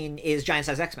 19 is Giant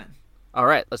Size X-Men. All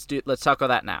right, let's talk about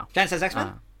that now. Giant Size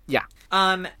X-Men? Yeah.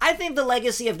 I think the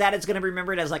legacy of that is going to be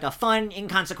remembered as like a fun,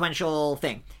 inconsequential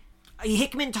thing.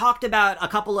 Hickman talked about a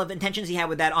couple of intentions he had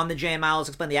with that on the J. Miles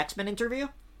Explain the X-Men interview.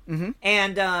 Mm-hmm.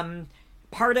 And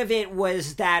part of it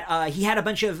was that he had a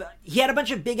bunch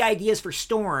of big ideas for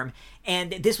Storm,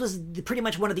 and this was pretty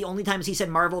much one of the only times he said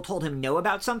Marvel told him no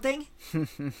about something.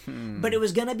 But it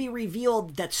was going to be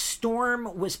revealed that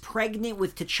Storm was pregnant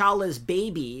with T'Challa's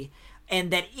baby, and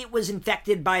that it was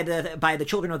infected by the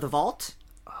Children of the Vault.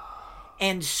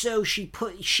 And so she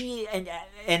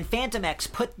and Phantom X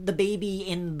put the baby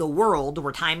in the world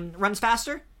where time runs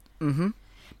faster. Mm-hmm.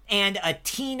 And a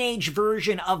teenage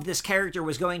version of this character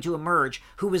was going to emerge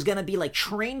who was going to be like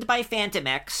trained by Phantom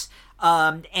X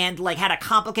and like had a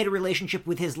complicated relationship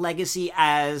with his legacy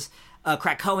as a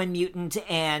Krakoan mutant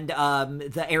and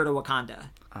the heir to Wakanda.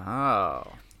 Oh.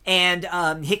 And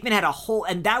Hickman had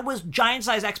and that was Giant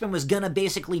Size X-Men was gonna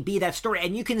basically be that story,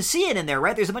 and you can see it in there,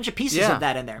 right? There's a bunch of pieces of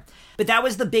that in there, but that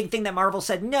was the big thing that Marvel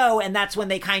said no, and that's when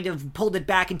they kind of pulled it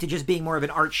back into just being more of an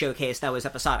art showcase that was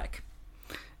episodic.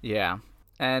 Yeah,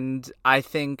 and I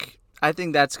think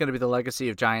that's going to be the legacy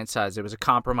of Giant Size. It was a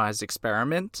compromised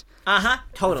experiment.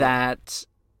 Totally. That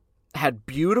had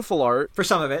beautiful art for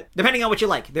some of it, depending on what you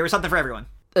like. There was something for everyone.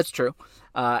 That's true.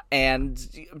 And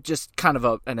just kind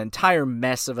of an entire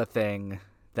mess of a thing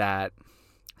that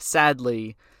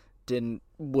sadly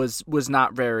was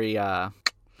not very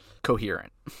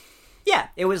coherent. Yeah,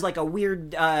 it was like a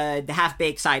weird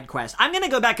half-baked side quest. I'm going to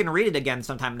go back and read it again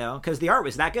sometime, though, because the art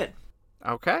was that good.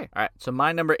 Okay. All right. So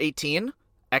my number 18,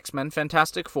 X-Men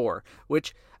Fantastic Four,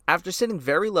 which, after sitting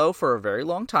very low for a very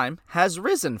long time, has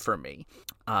risen for me.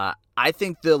 I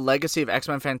think the legacy of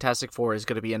X-Men Fantastic Four is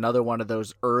going to be another one of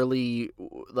those early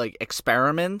like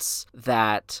experiments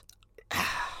that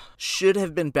should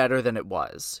have been better than it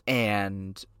was,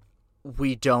 and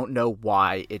we don't know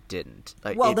why it didn't.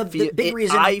 Like, well, the big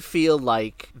reason I feel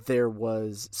like there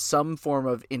was some form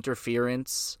of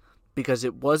interference because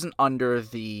it wasn't under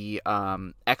the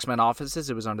X-Men offices,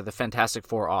 it was under the Fantastic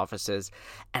Four offices,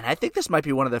 and I think this might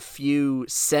be one of the few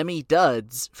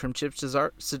semi-duds from Chip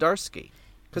Zdarsky.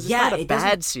 Because it's not a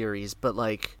bad series, but,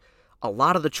 like, a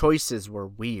lot of the choices were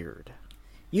weird.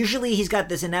 Usually he's got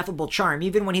this ineffable charm,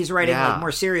 even when he's writing Yeah. like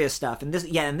more serious stuff. And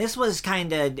this was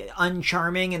kind of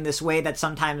uncharming in this way that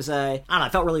sometimes I don't know,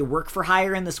 it felt really work for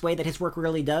hire in this way that his work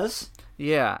really does.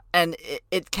 Yeah, and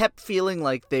it kept feeling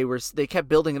like they kept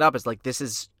building it up as like this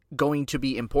is going to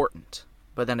be important,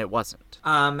 but then it wasn't.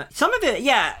 Some of it,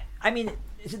 yeah. I mean,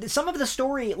 some of the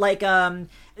story, like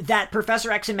that Professor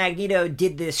X and Magneto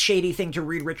did this shady thing to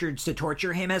Reed Richards to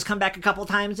torture him, has come back a couple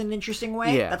times in an interesting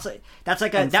way. Yeah.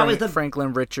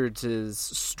 Franklin Richards'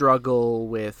 struggle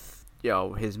with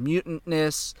his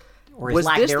mutantness. Or his was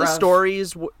lack this thereof. the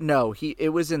stories? No, it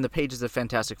was in the pages of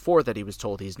Fantastic Four that he was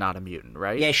told he's not a mutant,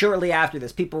 right? Yeah, shortly after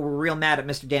this, people were real mad at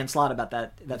Mr. Dan Slott about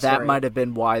that story. That might have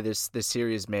been why this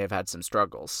series may have had some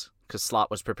struggles, because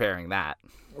Slott was preparing that.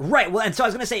 Right. Well, and so I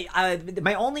was going to say,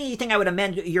 my only thing I would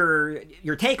amend your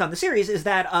take on the series is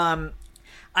that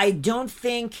I don't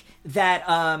think that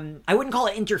I wouldn't call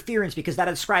it interference because that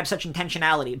describes such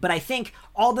intentionality. But I think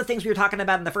all the things we were talking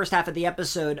about in the first half of the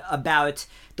episode about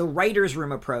the writer's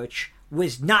room approach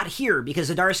was not here because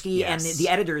Zdarsky and the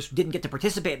editors didn't get to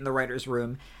participate in the writer's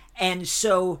room. And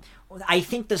so I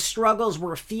think the struggles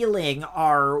we're feeling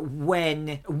are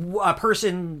when a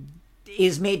person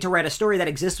is made to write a story that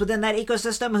exists within that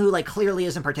ecosystem who like clearly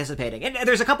isn't participating. And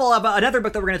there's a couple of another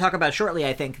book that we're going to talk about shortly,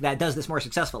 I think, that does this more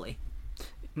successfully.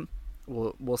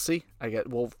 We'll see.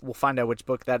 We'll find out which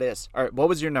book that is. All right, what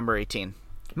was your number 18?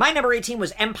 My number 18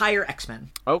 was Empire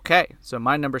X-Men. Okay, so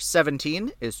my number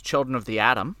 17 is Children of the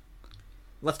Atom.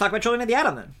 Let's talk about Children of the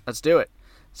Atom then. Let's do it.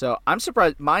 So I'm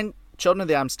surprised. Mine, Children of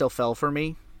the Atom, still fell for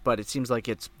me, but it seems like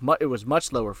it was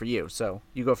much lower for you. So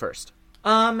you go first.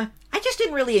 I just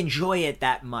didn't really enjoy it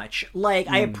that much. Like,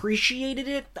 I appreciated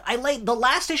it. The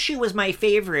last issue was my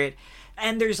favorite,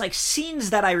 and there's like scenes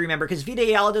that I remember because Vita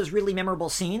Ayala does really memorable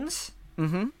scenes.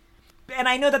 Mm-hmm. And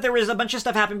I know that there was a bunch of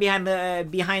stuff happened behind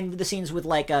the scenes with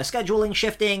like scheduling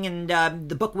shifting, and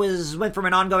the book went from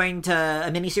an ongoing to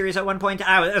a miniseries at one point.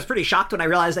 I was pretty shocked when I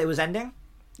realized it was ending.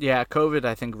 Yeah, COVID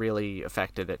I think really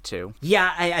affected it too.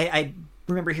 Yeah, I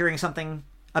remember hearing something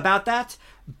about that,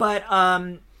 but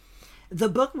the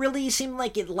book really seemed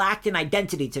like it lacked an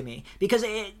identity to me because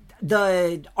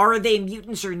the are they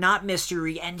mutants or not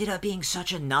mystery ended up being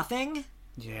such a nothing.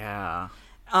 Yeah.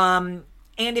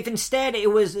 And if instead it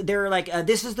was, they're like,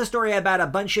 this is the story about a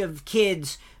bunch of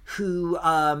kids who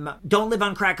don't live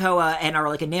on Krakoa and are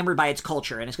like enamored by its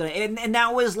culture, and it's gonna, and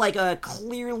that was like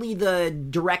clearly the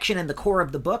direction and the core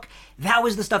of the book. That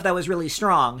was the stuff that was really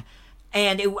strong,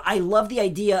 and I love the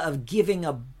idea of giving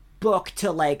a book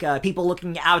to like people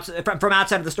looking out from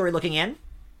outside of the story looking in.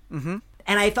 Mm-hmm.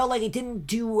 And I felt like it didn't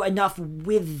do enough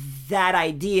with that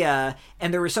idea,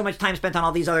 and there was so much time spent on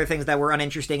all these other things that were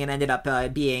uninteresting and ended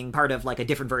up being part of like a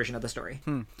different version of the story.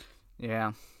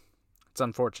 Yeah, it's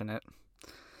unfortunate.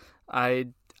 I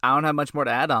don't have much more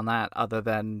to add on that other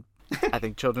than I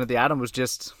think Children of the Atom was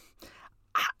just,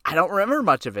 I don't remember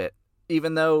much of it,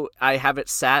 even though I have it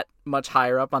sat much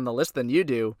higher up on the list than you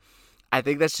do. I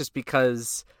think that's just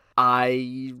because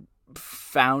I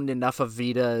found enough of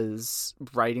Vita's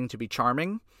writing to be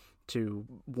charming to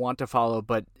want to follow,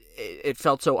 but it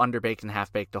felt so underbaked and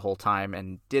half-baked the whole time,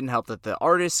 and didn't help that the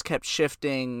artists kept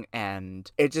shifting, and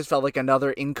it just felt like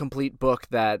another incomplete book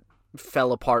that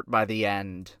fell apart by the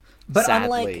end. But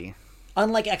sadly.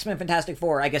 unlike X-Men Fantastic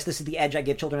Four, I guess this is the edge I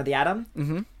give Children of the Atom.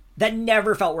 Mm-hmm. That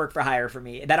never felt work for hire for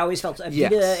me. That always felt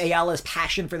Vita Ayala's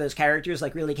passion for those characters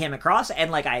like really came across,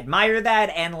 and like I admire that,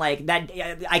 and like that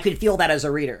I could feel that as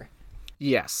a reader.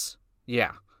 Yes.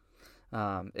 Yeah.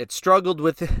 It struggled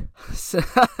with,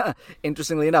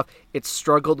 interestingly enough, it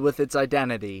struggled with its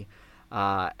identity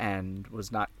and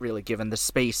was not really given the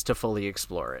space to fully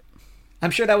explore it.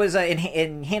 I'm sure that was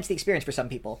enhanced the experience for some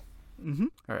people. Mm-hmm.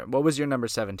 All right. What was your number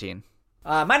 17?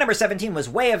 My number 17 was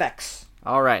Way of X.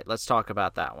 All right. Let's talk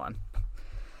about that one.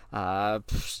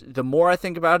 The more I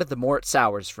think about it, the more it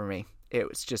sours for me. It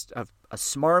was just a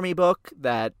smarmy book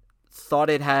that thought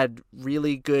it had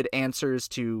really good answers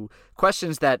to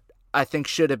questions that I think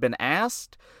should have been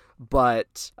asked,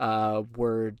 but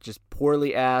were just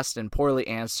poorly asked and poorly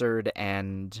answered,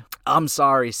 and I'm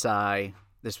sorry, Cy,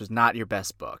 this was not your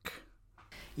best book.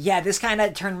 Yeah, this kind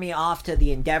of turned me off to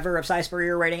the endeavor of Cy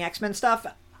Spurrier writing X-Men stuff.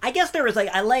 I guess there was like,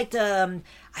 I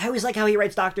always like how he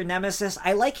writes Dr. Nemesis.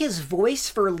 I like his voice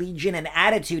for Legion and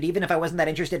attitude, even if I wasn't that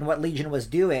interested in what Legion was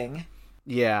doing.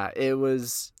 Yeah, it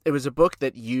was a book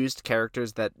that used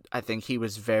characters that I think he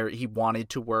wanted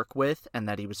to work with and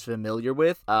that he was familiar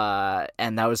with,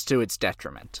 and that was to its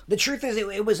detriment. The truth is,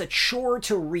 it was a chore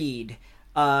to read.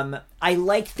 I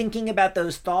liked thinking about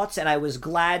those thoughts, and I was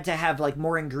glad to have like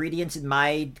more ingredients in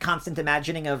my constant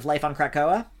imagining of life on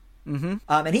Krakoa.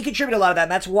 And he contributed a lot of that,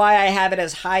 and that's why I have it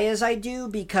as high as I do,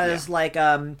 because,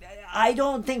 I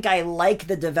don't think I like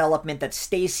the development that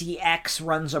Stacy X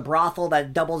runs a brothel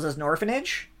that doubles as an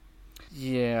orphanage.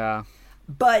 Yeah.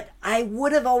 But I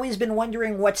would have always been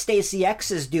wondering what Stacy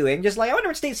X is doing. Just like, I wonder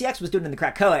what Stacy X was doing in the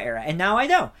Krakoa era. And now I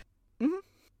know. Mm-hmm.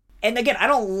 And again, I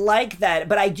don't like that,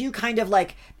 but I do kind of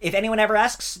like, if anyone ever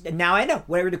asks, now I know.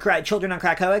 Wherever the children on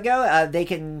Krakoa go, they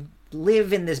can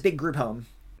live in this big group home.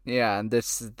 Yeah, and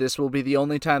this will be the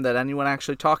only time that anyone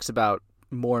actually talks about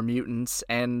more mutants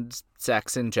and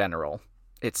sex in general,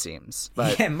 it seems.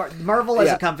 But yeah, Marvel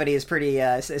as a company is pretty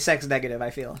sex negative,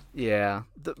 I feel. Yeah.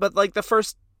 But like the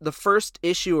first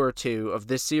issue or two of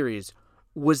this series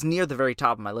was near the very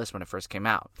top of my list when it first came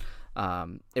out.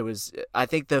 I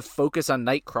think the focus on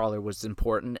Nightcrawler was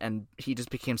important, and he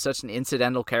just became such an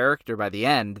incidental character by the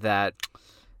end that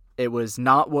it was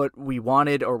not what we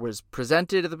wanted or was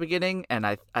presented at the beginning, and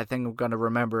I think I'm going to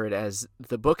remember it as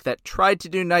the book that tried to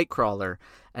do Nightcrawler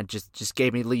and just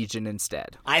gave me Legion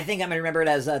instead. I think I'm going to remember it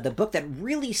as the book that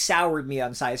really soured me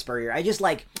on Cy Spurrier.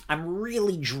 I'm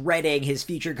really dreading his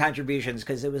featured contributions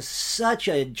because it was such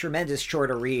a tremendous chore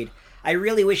to read. I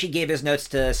really wish he gave his notes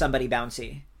to somebody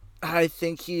bouncy. I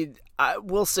think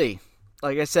we'll see.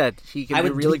 Like I said, he can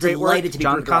do really great work.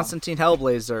 John Constantine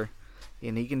Hellblazer,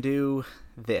 and he can do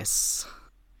this.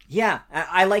 Yeah,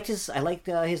 I liked his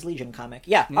Legion comic.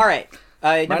 Yeah. All right.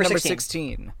 Number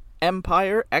 16.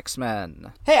 Empire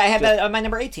X-Men. Hey, I have that on my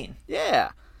number 18.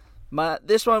 Yeah.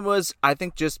 This one was, I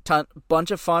think, just bunch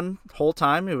of fun whole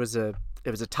time. It was a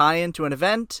tie-in to an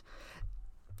event.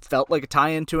 Felt like a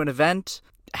tie-in to an event.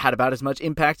 Had about as much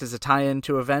impact as a tie-in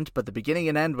to an event, but the beginning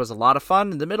and end was a lot of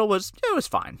fun, and the middle was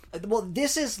fine. Well,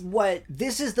 this is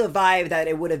the vibe that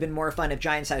it would have been more fun if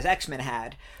Giant Size X-Men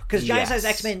had, because Giant Size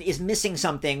X-Men is missing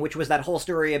something, which was that whole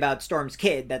story about Storm's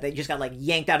kid that they just got like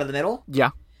yanked out of the middle.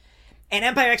 Yeah. And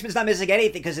Empire X-Men's not missing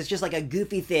anything because it's just like a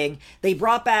goofy thing. They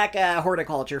brought back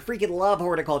Horticulture. Freaking love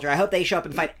Horticulture. I hope they show up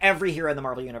and fight every hero in the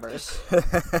Marvel Universe.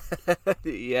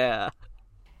 Yeah.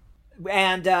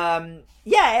 And,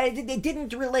 it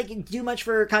didn't really do much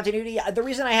for continuity. The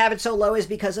reason I have it so low is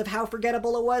because of how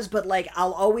forgettable it was, but,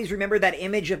 I'll always remember that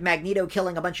image of Magneto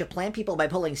killing a bunch of plant people by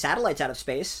pulling satellites out of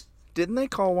space. Didn't they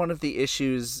call one of the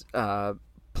issues,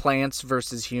 plants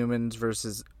versus humans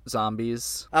versus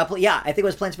zombies? Yeah, I think it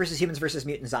was Plants versus Humans versus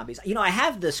Mutant Zombies. I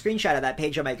have the screenshot of that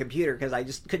page on my computer because I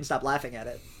just couldn't stop laughing at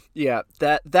it. Yeah,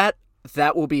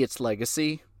 that will be its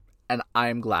legacy, and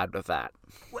I'm glad with that.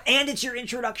 And it's your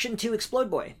introduction to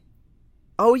Explode Boy.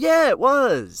 Oh yeah, it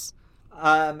was.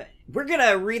 We're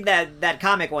gonna read that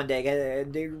comic one day.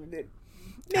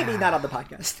 Maybe not on the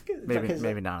podcast.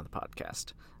 Maybe not on the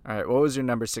podcast. All right, what was your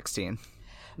number 16?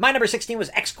 My number 16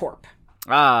 was X-Corp.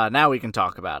 Now we can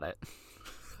talk about it.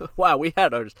 Wow, we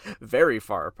had ours very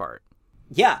far apart.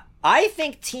 Yeah, I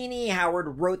think Tini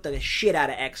Howard wrote the shit out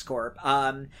of X-Corp.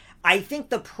 I think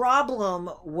the problem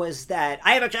was that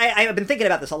I have been thinking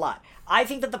about this a lot. I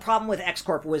think that the problem with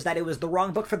X-Corp was that it was the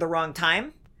wrong book for the wrong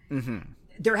time. Mm-hmm.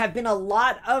 There have been a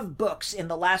lot of books in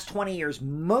the last 20 years,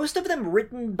 most of them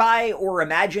written by or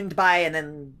imagined by and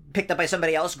then picked up by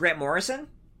somebody else, Grant Morrison.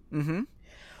 Mm-hmm.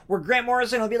 Where Grant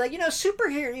Morrison will be like,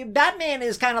 superhero, Batman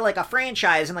is kind of like a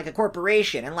franchise and like a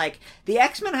corporation. And the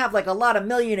X-Men have a lot of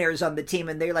millionaires on the team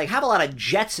and they have a lot of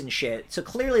jets and shit. So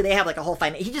clearly they have a whole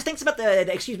he just thinks about they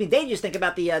just think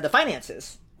about the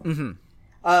finances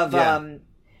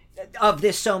of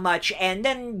this so much. And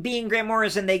then being Grant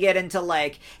Morrison, they get into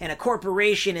and a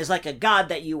corporation is like a god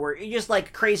that you were, just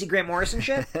crazy Grant Morrison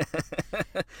shit.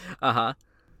 Uh-huh.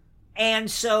 And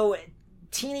so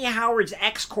Tini Howard's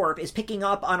X-Corp is picking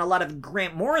up on a lot of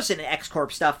Grant Morrison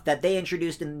X-Corp stuff that they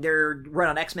introduced in their run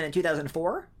on X-Men in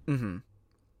 2004. Mm-hmm.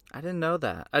 I didn't know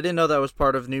that. I didn't know that was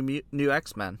part of New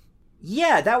X-Men.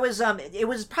 Yeah, that was, it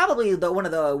was probably one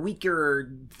of the weaker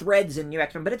threads in New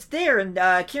X-Men, but it's there,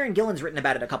 and Kieran Gillen's written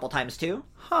about it a couple times, too.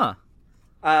 Huh.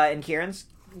 In Kieran's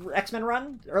X-Men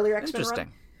run, earlier X-Men Interesting.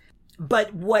 Run.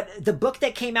 But the book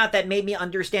that came out that made me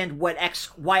understand why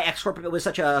X-Corp was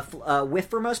such a whiff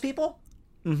for most people,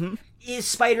 mm-hmm. is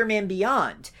Spider-Man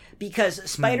Beyond. Because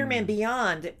Spider-Man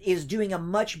Beyond is doing a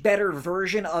much better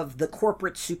version of the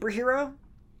corporate superhero.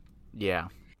 Yeah.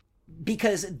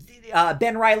 Because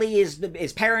Ben Reilly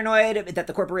is paranoid that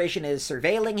the corporation is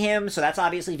surveilling him, so that's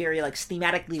obviously very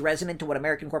thematically resonant to what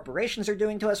American corporations are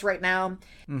doing to us right now.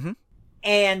 Mm-hmm.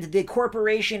 And the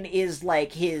corporation is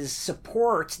his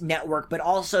support network, but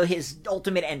also his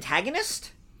ultimate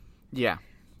antagonist. Yeah.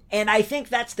 And I think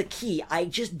that's the key. I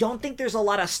just don't think there's a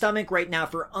lot of stomach right now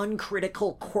for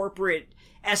uncritical corporate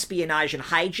espionage and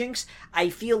hijinks. I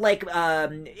feel like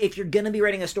if you're going to be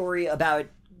writing a story about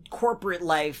corporate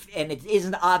life and it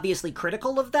isn't obviously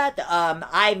critical of that,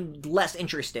 I'm less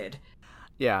interested.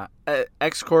 Yeah,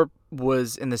 X-Corp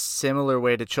was in the similar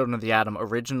way to Children of the Atom,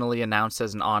 originally announced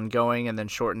as an ongoing and then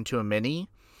shortened to a mini,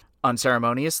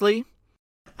 unceremoniously.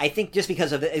 I think just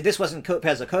because of this wasn't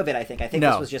because of COVID, I think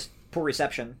No. This was just poor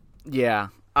reception. Yeah,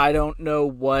 I don't know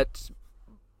what...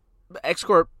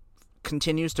 X-Corp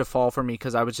continues to fall for me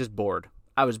because I was just bored.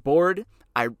 I was bored.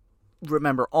 I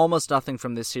remember almost nothing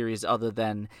from this series other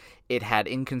than it had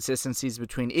inconsistencies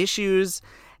between issues,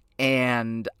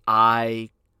 and I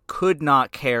could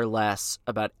not care less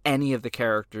about any of the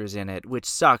characters in it, which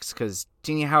sucks because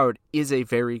Tini Howard is a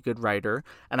very good writer,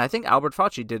 and I think Albert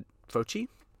Facci did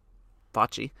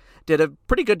a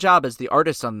pretty good job as the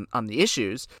artist on the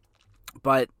issues,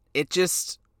 but it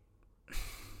just...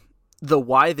 The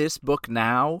why this book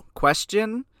now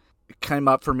question came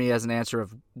up for me as an answer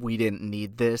of we didn't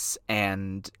need this,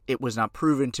 and it was not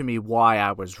proven to me why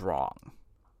I was wrong.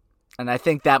 And I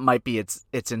think that might be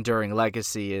its enduring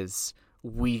legacy is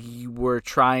we were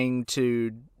trying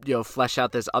to, flesh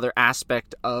out this other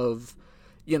aspect of,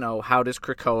 how does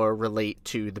Krakoa relate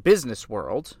to the business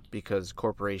world, because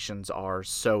corporations are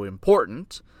so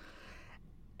important.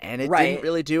 And it didn't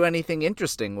really do anything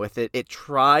interesting with it. It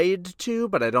tried to,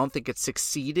 but I don't think it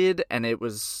succeeded. And it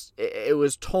was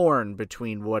torn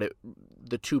between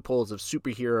the two poles of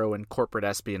superhero and corporate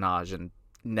espionage, and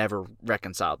never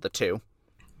reconciled the two.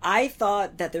 I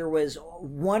thought that there was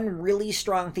one really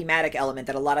strong thematic element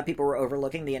that a lot of people were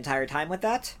overlooking the entire time with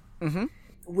that,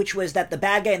 which was that the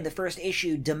bad guy in the first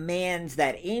issue demands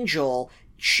that Angel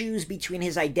choose between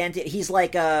his identity. He's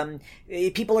like,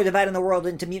 people are dividing the world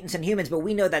into mutants and humans, but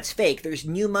we know that's fake. There's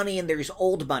new money and there's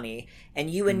old money, and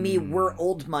you and me, we're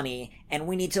old money, and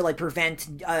we need to prevent,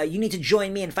 you need to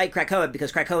join me and fight Krakoa,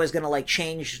 because Krakoa is going to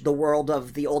change the world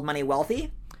of the old money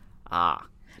wealthy.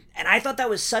 And I thought that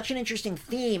was such an interesting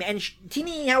theme, and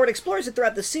Tini Howard explores it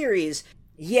throughout the series.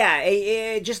 Yeah,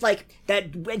 it just that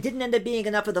it didn't end up being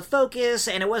enough of the focus,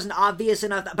 and it wasn't obvious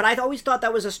enough, but I always thought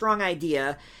that was a strong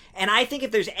idea. And I think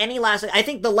if there's any I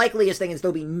think the likeliest thing is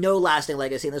there'll be no lasting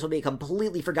legacy, and this will be a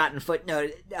completely forgotten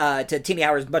footnote to Tini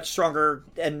Howard's much stronger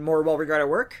and more well-regarded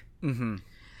work.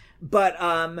 But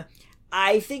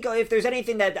I think if there's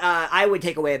anything that I would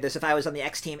take away of this if I was on the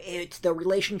X team, it's the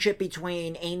relationship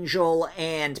between Angel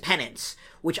and Penance,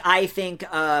 which I think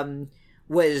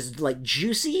was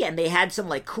juicy, and they had some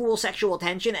cool sexual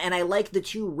tension, and I like the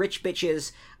two rich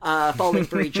bitches falling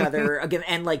for each other again,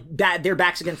 and their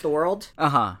backs against the world.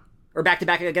 Or back to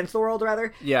back against the world,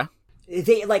 rather. Yeah.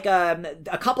 They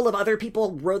a couple of other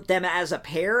people wrote them as a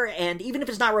pair, and even if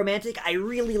it's not romantic, I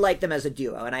really like them as a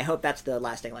duo, and I hope that's the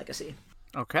lasting legacy.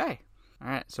 Okay. All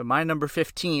right. So my number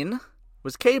 15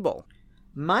 was Cable.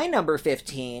 My number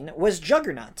 15 was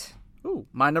Juggernaut. Ooh,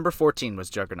 my number 14 was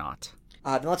Juggernaut.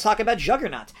 Then let's talk about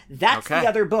Juggernaut. That's the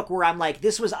other book where I'm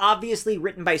this was obviously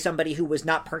written by somebody who was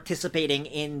not participating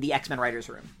in the X-Men writers'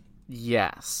 room.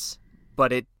 Yes,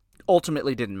 but it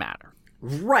ultimately didn't matter.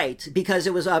 Right, because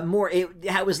it was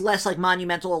it was less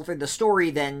monumental for the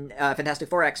story than Fantastic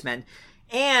Four X-Men.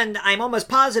 And I'm almost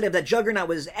positive that Juggernaut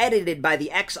was edited by the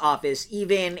X office,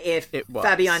 even if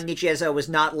Fabian Nicieza was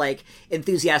not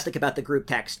enthusiastic about the group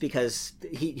text, because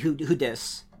who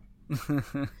dis?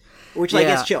 Which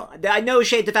is chill. I no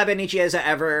shade to Fabian Nicieza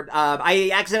ever. I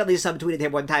accidentally subtweeted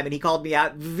him one time, and he called me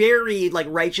out very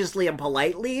righteously and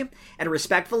politely and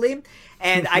respectfully.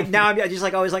 And I'm just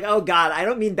always oh god, I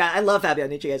don't mean that. I love Fabian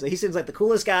Nicieza. He seems like the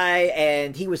coolest guy,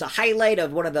 and he was a highlight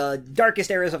of one of the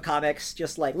darkest eras of comics.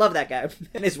 Just love that guy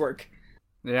and his work.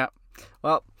 Yeah.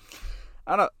 Well,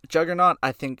 I don't know. Juggernaut,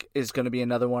 I think, is going to be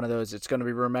another one of those. It's going to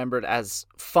be remembered as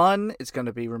fun. It's going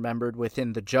to be remembered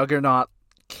within the Juggernaut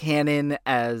canon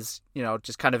as,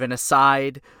 just kind of an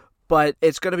aside, but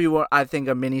it's going to be I think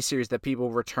a miniseries that people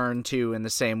return to in the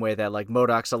same way that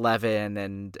MODOK's 11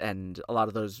 and a lot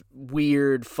of those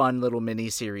weird, fun little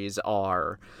miniseries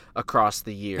are across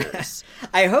the years.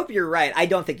 I hope you're right. I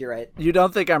don't think you're right. You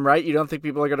don't think I'm right? You don't think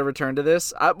people are going to return to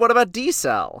this? What about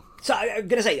D-Cell? So I'm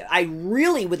going to say, I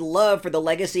really would love for the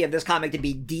legacy of this comic to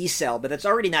be D-Cell, but that's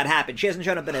already not happened. She hasn't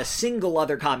shown up in a single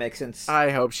other comic since...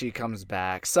 I hope she comes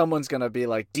back. Someone's going to be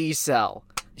D-Cell.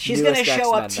 She's going to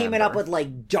show up teaming up with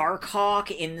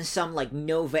Darkhawk in some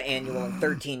Nova annual in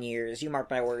 13 years. You mark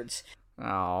my words.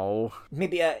 Oh.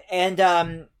 Maybe,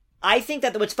 I think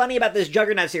that what's funny about this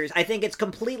Juggernaut series, I think it's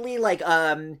completely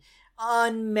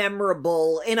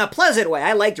unmemorable in a pleasant way.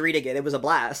 I liked reading it. It was a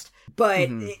blast. But...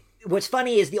 What's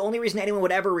funny is the only reason anyone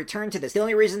would ever return to this, the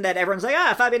only reason that everyone's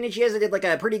Fabian Nicieza did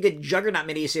a pretty good Juggernaut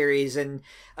miniseries in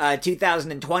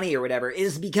 2020 or whatever,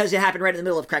 is because it happened right in the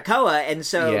middle of Krakoa, and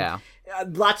so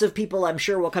lots of people, I'm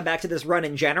sure, will come back to this run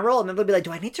in general, and then they'll be like,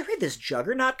 do I need to read this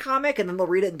Juggernaut comic? And then they'll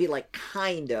read it and be like,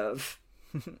 kind of.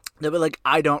 They'll be like,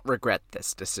 I don't regret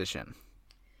this decision.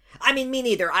 I mean, me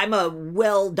neither. I'm a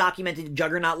well-documented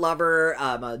Juggernaut lover.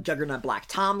 I'm a Juggernaut Black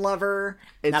Tom lover.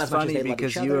 It's Not as much as funny they love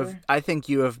because each other. I think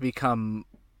you have become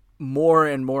more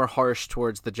and more harsh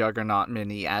towards the Juggernaut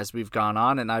mini as we've gone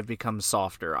on, and I've become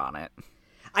softer on it.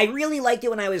 I really liked it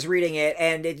when I was reading it,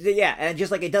 and and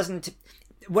just like it doesn't.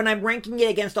 When I'm ranking it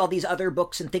against all these other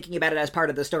books and thinking about it as part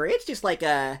of the story, it's just like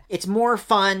it's more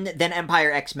fun than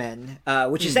Empire X-Men,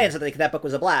 which is saying something. That book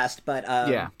was a blast, but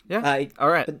Yeah. All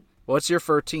right. What's your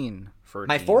 13?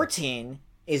 My 14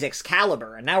 is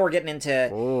Excalibur, and now we're getting into.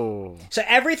 Oh. So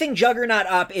everything Juggernaut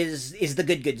up is the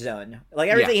good zone. Like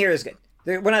everything here is good.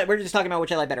 We're just talking about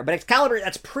which I like better, but Excalibur,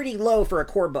 that's pretty low for a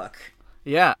core book.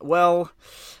 Yeah. Well,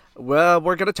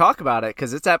 we're gonna talk about it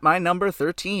because it's at my number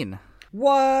 13.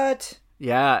 What?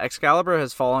 Yeah, Excalibur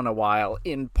has fallen a while,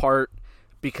 in part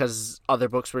because other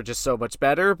books were just so much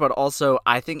better, but also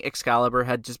I think Excalibur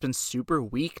had just been super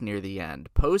weak near the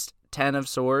end. Post 10 of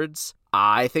Swords,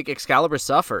 I think Excalibur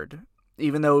suffered.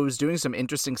 Even though it was doing some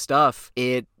interesting stuff,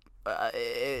 it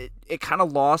kind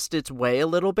of lost its way a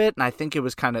little bit, and I think it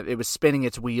was spinning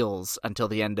its wheels until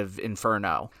the end of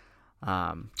Inferno.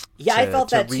 I felt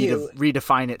that too.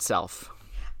 Redefine itself.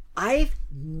 I've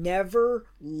never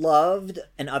loved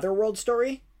an Otherworld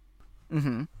story.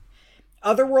 Mm-hmm.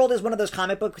 Otherworld is one of those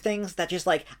comic book things that just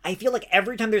like, I feel like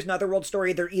every time there's an Otherworld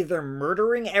story, they're either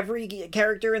murdering every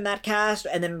character in that cast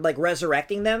and then like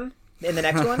resurrecting them in the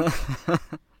next one.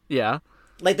 Yeah.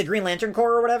 Like the Green Lantern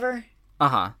Corps or whatever.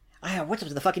 Uh-huh. What's up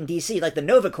to the fucking DC? Like the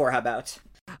Nova Corps, how about?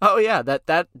 Oh yeah,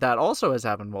 that also has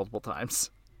happened multiple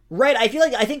times. Right, I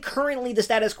think currently the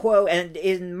status quo and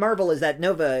in Marvel is that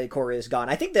Nova Corps is gone.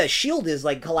 I think the Shield is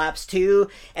like collapsed too,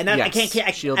 and that yes,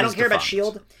 I don't care about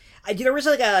Shield. There was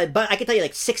but I could tell you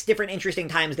like 6 different interesting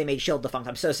times they made Shield defunct.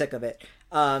 I'm so sick of it.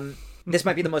 This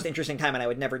might be the most interesting time, and I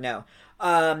would never know.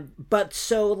 But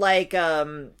so like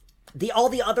all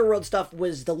the Otherworld stuff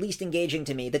was the least engaging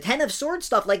to me. The 10 of Swords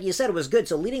stuff, like you said, was good.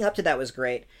 So leading up to that was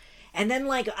great. And then,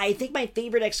 like, I think my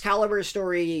favorite Excalibur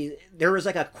story, there was,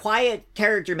 like, a quiet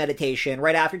character meditation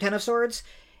right after 10 of Swords.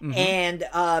 Mm-hmm.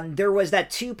 And there was that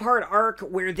 2-part arc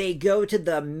where they go to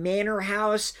the manor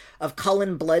house of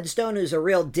Cullen Bloodstone, who's a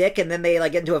real dick, and then they,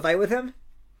 like, get into a fight with him.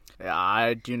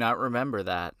 I do not remember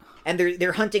that. And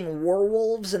they're hunting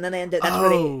werewolves, and then they end up, that's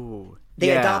where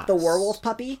they adopt the werewolf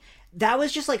puppy. That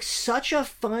was just, like, such a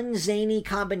fun, zany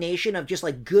combination of just,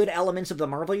 like, good elements of the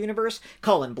Marvel Universe.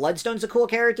 Cullen Bloodstone's a cool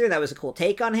character. That was a cool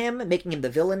take on him. Making him the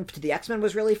villain to the X-Men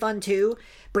was really fun, too.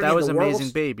 That was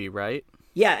Amazing Baby, right?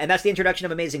 Yeah, and that's the introduction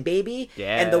of Amazing Baby.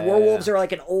 Yeah. And the werewolves are,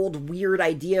 like, an old, weird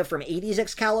idea from 80s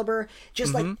Excalibur.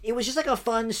 Just, like, it was just, like, a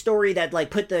fun story that, like,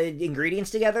 put the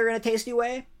ingredients together in a tasty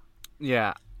way.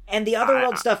 Yeah. And the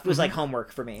Otherworld stuff was, like,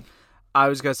 homework for me. I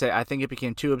was going to say, I think it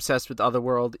became too obsessed with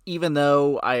Otherworld, even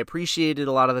though I appreciated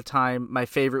a lot of the time. My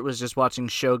favorite was just watching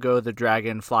Shogo the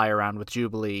Dragon fly around with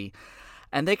Jubilee.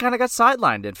 And they kind of got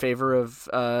sidelined in favor of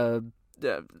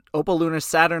Opaluna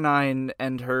Saturnine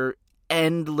and her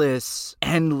endless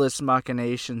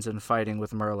machinations and fighting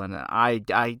with Merlin. And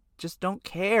I just don't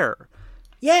care.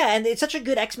 Yeah, and it's such a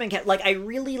good X-Men like, I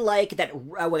really like that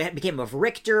what became of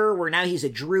Richter, where now he's a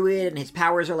druid, and his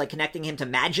powers are, like, connecting him to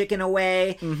magic in a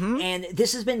way. Mm-hmm. And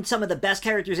this has been some of the best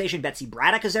characterization Betsy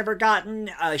Braddock has ever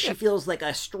gotten. She feels like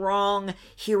a strong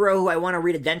hero who I want to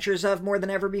read adventures of more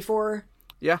than ever before.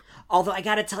 Yeah. Although, I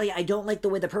gotta tell you, I don't like the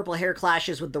way the purple hair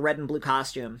clashes with the red and blue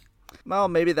costume. Well,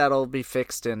 maybe that'll be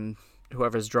fixed in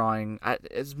whoever's drawing.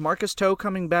 Is Marcus Toe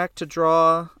coming back to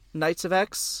draw Knights of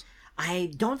X?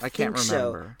 I don't think can't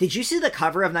remember. So. Did you see the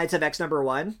cover of Knights of X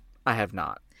 #1? I have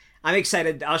not. I'm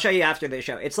excited. I'll show you after the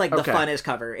show. It's like the funnest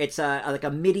cover. It's like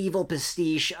a medieval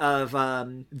pastiche of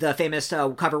the famous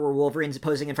cover where Wolverine's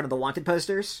posing in front of the Wanted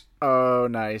posters. Oh,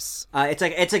 nice. It's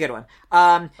a good one.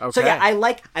 Okay. So yeah, I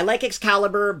like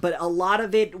Excalibur, but a lot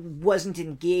of it wasn't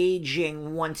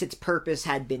engaging once its purpose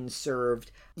had been served.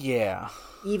 Yeah.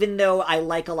 Even though I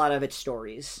like a lot of its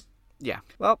stories. Yeah.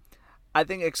 Well, I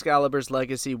think Excalibur's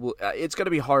legacy it's going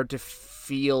to be hard to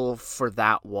feel for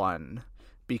that one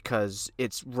because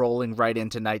it's rolling right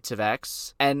into Knights of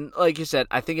X. And like you said,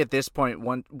 I think at this point,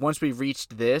 once we've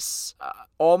reached this,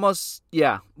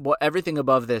 everything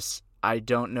above this, I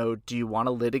don't know. Do you want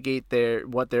to litigate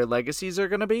what their legacies are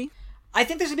going to be? I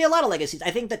think there's gonna be a lot of legacies.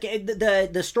 I think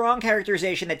the strong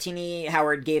characterization that Tini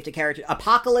Howard gave to character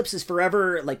Apocalypse is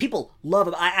forever, like, people love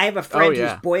him. I have a friend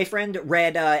whose boyfriend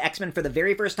read X-Men for the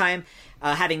very first time,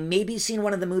 having maybe seen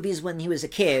one of the movies when he was a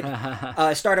kid.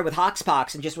 Started with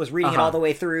Hoxpox and just was reading it all the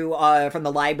way through from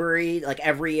the library, like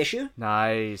every issue.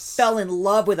 Nice. Fell in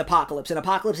love with Apocalypse, and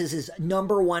Apocalypse is his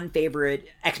number one favorite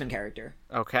X-Men character.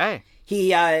 Okay. He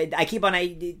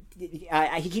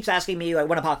keeps asking me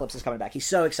when Apocalypse is coming back. He's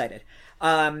so excited.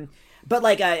 But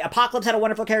like Apocalypse had a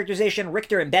wonderful characterization.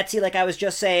 Richter and Betsy, like I was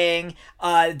just saying.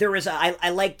 I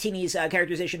like Tini's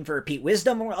characterization for Pete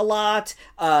Wisdom a lot.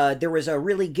 There was a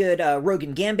really good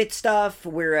Rogan Gambit stuff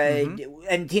where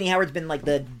and Tini Howard's been like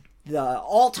the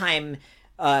all-time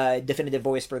definitive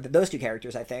voice for those two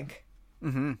characters, I think.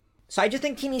 Mm-hmm. So I just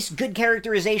think Tini's good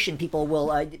characterization people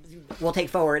will take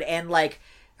forward, and like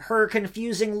her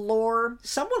confusing lore,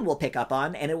 someone will pick up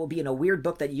on, and it will be in a weird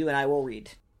book that you and I will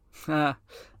read.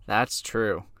 That's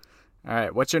true. All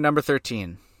right, what's your number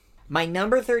 13? My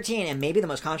number 13, and maybe the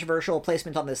most controversial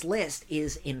placement on this list,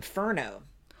 is Inferno.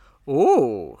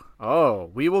 Ooh. Oh,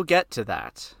 we will get to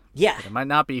that. Yeah. But it might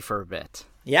not be for a bit.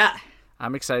 Yeah.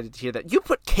 I'm excited to hear that. You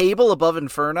put Cable above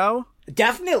Inferno?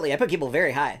 Definitely. I put Cable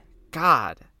very high.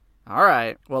 God. All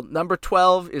right. Well, number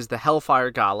 12 is the Hellfire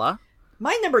Gala.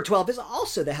 My number 12 is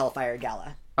also the Hellfire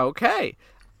Gala. Okay.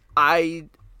 I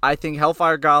think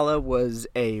Hellfire Gala was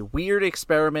a weird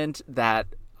experiment that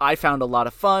I found a lot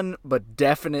of fun, but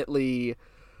definitely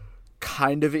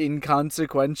kind of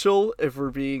inconsequential, if we're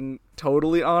being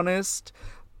totally honest.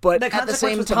 But at the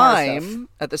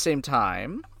same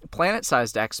time,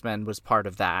 Planet-Sized X-Men was part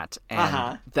of that,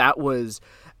 and that was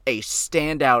a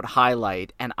standout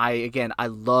highlight. And I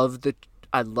love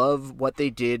what they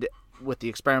did with the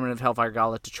experiment of Hellfire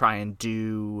Gala to try and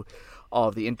do all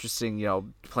of the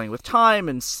interesting, playing with time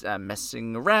and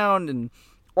messing around and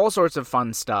all sorts of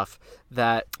fun stuff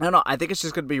that, I don't know, I think it's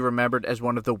just going to be remembered as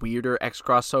one of the weirder X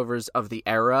crossovers of the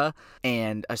era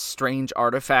and a strange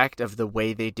artifact of the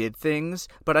way they did things.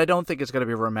 But I don't think it's going to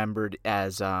be remembered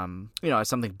as, as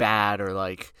something bad or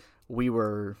like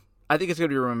I think it's going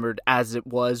to be remembered as it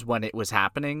was when it was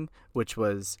happening, which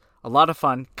was a lot of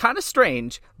fun, kind of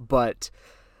strange, but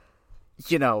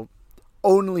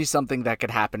only something that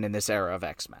could happen in this era of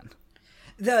X-Men.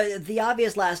 The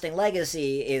obvious lasting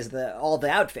legacy is all the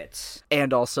outfits.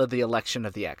 And also the election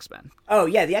of the X-Men. Oh,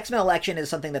 yeah, the X-Men election is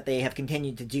something that they have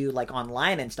continued to do, like,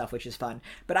 online and stuff, which is fun.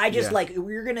 But I just,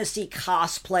 we're going to see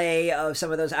cosplay of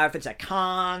some of those outfits at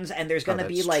cons, and there's going to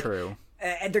be, like... True.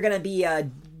 And they're going to be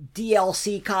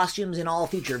DLC costumes in all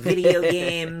future video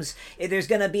games. There's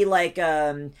going to be, like...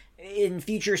 in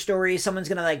future stories, someone's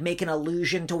gonna like make an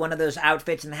allusion to one of those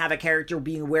outfits and have a character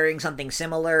being wearing something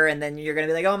similar, and then you're gonna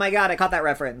be like, "Oh my god, I caught that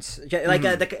reference!" Like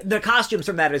the costumes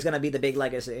from that is gonna be the big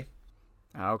legacy.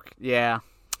 Okay, yeah,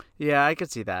 I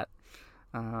could see that.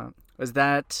 Do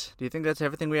you think that's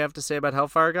everything we have to say about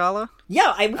Hellfire Gala?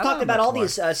 Yeah, we've talked about all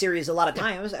these series a lot of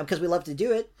times because we love to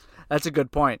do it. That's a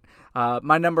good point.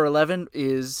 My number 11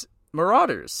 is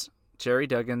Marauders, Jerry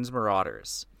Duggan's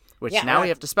Marauders. Which now we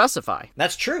have to specify.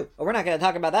 That's true. We're not going to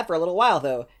talk about that for a little while,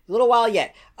 though. A little while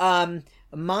yet.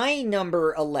 My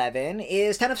number 11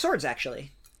 is Ten of Swords,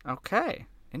 actually. Okay.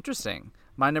 Interesting.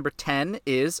 My number 10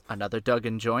 is another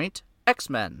Duggan joint,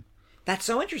 X-Men. That's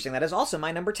so interesting. That is also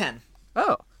my number 10.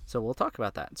 Oh, so we'll talk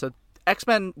about that. So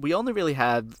X-Men, we only really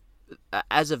have,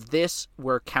 as of this,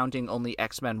 we're counting only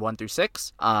X-Men 1 through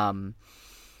 6. But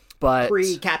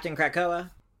pre-Captain Krakoa.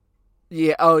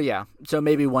 Yeah. Oh, yeah. So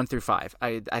maybe 1 through 5.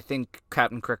 I think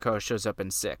Captain Krakoa shows up in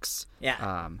 6.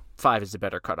 Yeah. 5 is the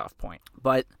better cutoff point.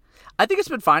 But I think it's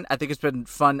been fine. I think it's been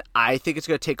fun. I think it's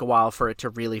going to take a while for it to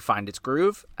really find its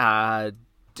groove. That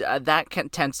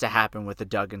tends to happen with the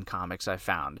Duggan comics, I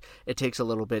found. It takes a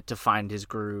little bit to find his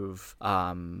groove.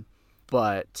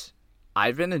 But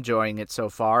I've been enjoying it so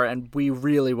far, and we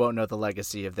really won't know the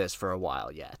legacy of this for a while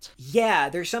yet. Yeah,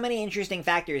 there's so many interesting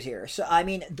factors here. So, I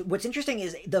mean, what's interesting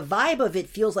is the vibe of it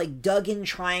feels like Duggan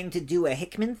trying to do a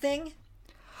Hickman thing.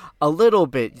 A little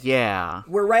bit, yeah.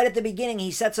 Where right at the beginning,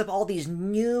 he sets up all these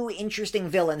new, interesting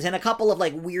villains, and a couple of,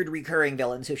 like, weird recurring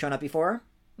villains who've shown up before.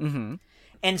 Mm-hmm.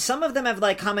 And some of them have,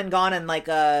 like, come and gone and, like,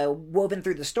 woven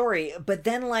through the story. But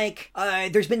then, like,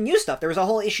 there's been new stuff. There was a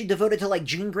whole issue devoted to, like,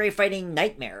 Jean Grey fighting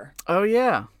Nightmare. Oh,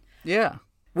 yeah. Yeah.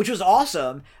 Which was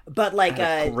awesome. But, like,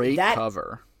 great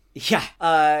cover. Yeah.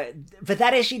 But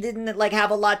that issue didn't, like,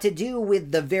 have a lot to do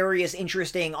with the various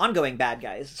interesting ongoing bad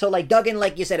guys. So, like, Duggan,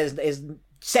 like you said, is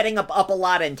setting up a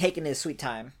lot and taking his sweet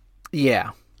time.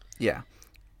 Yeah. Yeah.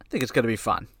 I think it's going to be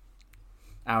fun.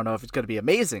 I don't know if it's going to be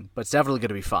amazing, but it's definitely going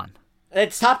to be fun.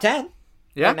 It's top 10.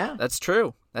 Yeah, right now. That's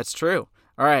true. That's true.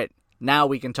 All right. Now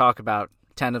we can talk about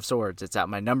Ten of Swords. It's at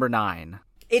my number 9.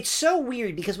 It's so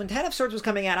weird because when Ten of Swords was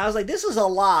coming out, I was like, this is a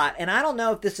lot, and I don't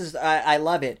know if this is, I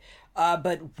love it.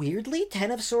 But weirdly,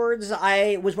 Ten of Swords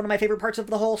was one of my favorite parts of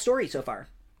the whole story so far.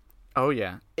 Oh,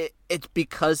 yeah. It's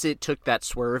because it took that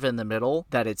swerve in the middle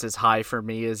that it's as high for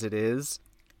me as it is.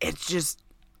 It's just,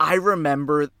 I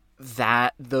remember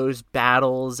those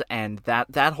battles and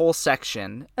that whole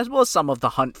section, as well as some of the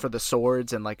hunt for the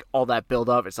swords and like all that build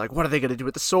up. It's like, what are they going to do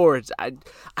with the swords?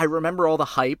 I remember all the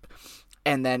hype,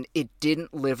 and then it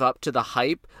didn't live up to the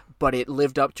hype, but it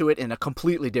lived up to it in a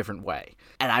completely different way.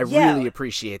 And I really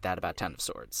appreciate that about Ten of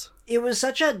Swords. It was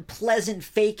such a pleasant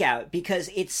fake out because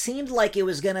it seemed like it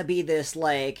was going to be this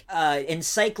like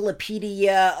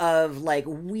encyclopedia of like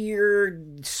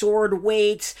weird sword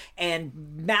weights and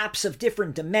maps of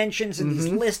different dimensions and this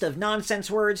list of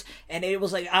nonsense words. And it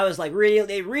was like, I was like,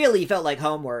 it really felt like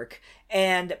homework.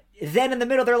 And then in the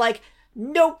middle, they're like,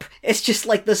 nope, it's just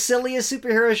like the silliest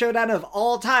superhero showdown of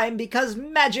all time because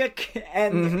magic.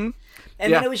 And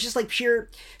then it was just like pure.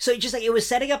 So just like it was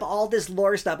setting up all this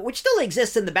lore stuff, which still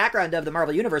exists in the background of the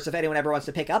Marvel Universe if anyone ever wants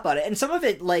to pick up on it. And some of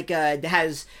it like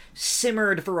has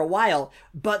simmered for a while,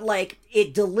 but like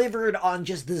it delivered on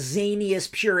just the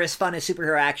zaniest, purest, funnest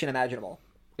superhero action imaginable.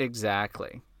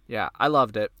 Exactly. Yeah, I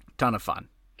loved it. Ton of fun.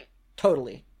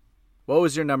 Totally. What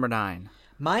was your number 9?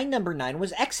 My number 9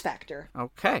 was X Factor.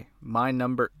 Okay. My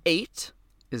number 8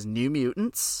 is New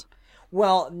Mutants.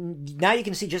 Well, now you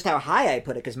can see just how high I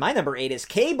put it, because my number 8 is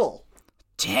Cable.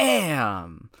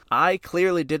 Damn! I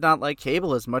clearly did not like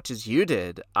Cable as much as you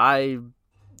did. I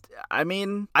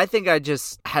mean, I think I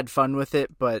just had fun with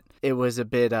it, but it was a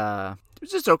bit, it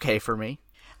was just okay for me.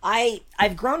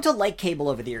 I've grown to like Cable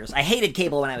over the years. I hated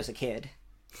Cable when I was a kid.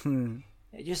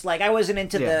 Just like, I wasn't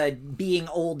into the being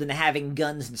old and having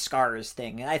guns and scars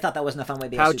thing. I thought that wasn't a fun way to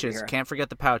be a superhero. Pouches, can't forget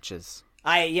the pouches.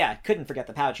 Couldn't forget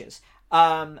the pouches.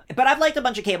 But I've liked a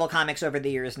bunch of Cable comics over the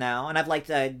years now, and I've liked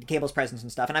Cable's presence and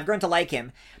stuff, and I've grown to like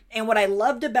him. And what I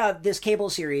loved about this Cable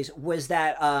series was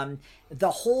that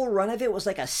the whole run of it was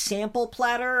like a sample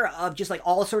platter of just like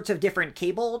all sorts of different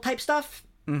Cable type stuff.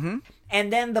 Mm-hmm.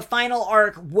 And then the final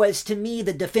arc was, to me,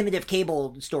 the definitive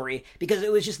Cable story, because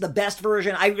it was just the best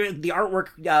version. The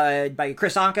artwork by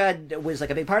Chris Anka was like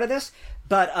a big part of this,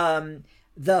 but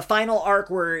the final arc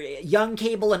where young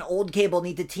Cable and old Cable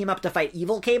need to team up to fight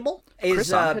evil Cable is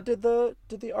Chris Anka did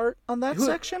the art on that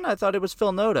section? I thought it was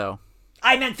Phil Noto.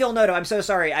 I meant Phil Noto. I'm so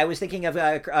sorry. I was thinking of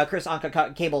Chris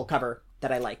Anka Cable cover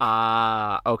that I like.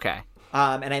 Okay.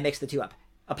 And I mixed the two up.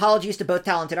 Apologies to both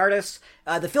talented artists.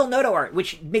 The Phil Noto art,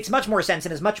 which makes much more sense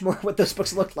and is much more what those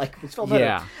books looked like, was Phil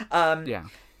Noto. Yeah.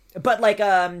 But like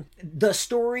the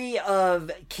story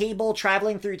of Cable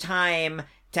traveling through time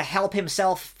to help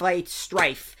himself fight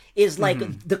Strife is like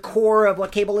the core of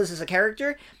what Cable is as a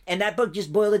character, and that book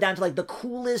just boiled it down to like the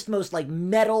coolest, most like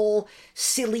metal,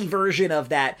 silly version of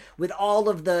that, with all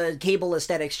of the Cable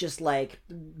aesthetics just like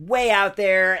way out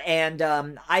there. And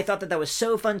I thought that was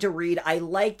so fun to read. I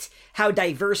liked how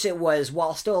diverse it was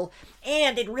while still,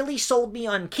 and it really sold me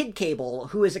on Kid Cable,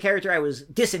 who is a character I was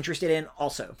disinterested in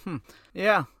also.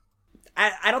 Yeah.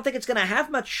 I don't think it's going to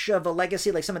have much of a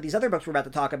legacy like some of these other books we're about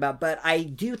to talk about, but I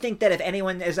do think that if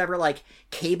anyone is ever like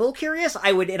Cable curious,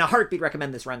 I would in a heartbeat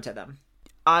recommend this run to them.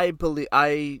 I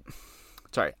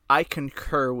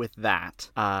concur with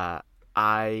that. I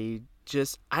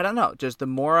don't know, just the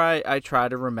more I try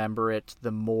to remember it,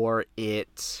 the more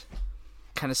it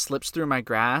kind of slips through my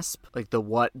grasp, like the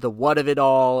what of it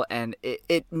all, and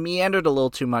it meandered a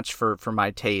little too much for my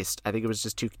taste. I think it was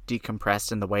just too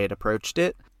decompressed in the way it approached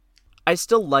it. I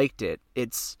still liked it.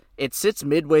 It sits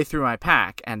midway through my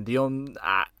pack, and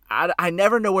I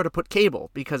never know where to put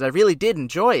Cable, because I really did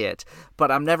enjoy it,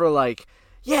 but I'm never like,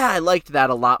 yeah, I liked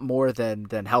that a lot more than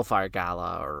Hellfire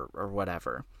Gala or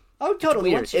whatever. Oh,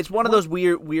 totally. It's one of those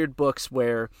weird books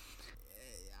where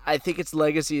I think its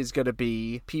legacy is going to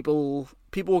be people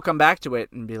will come back to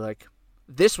it and be like,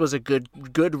 this was a good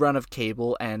run of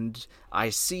Cable, and I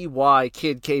see why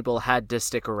Kid Cable had to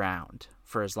stick around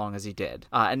for as long as he did.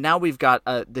 And now we've got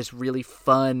this really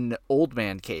fun old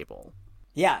man Cable.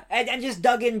 Yeah, and just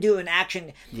Duggan doing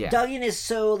action. Yeah. Duggan is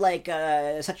so like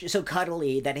so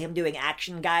cuddly that him doing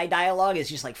action guy dialogue is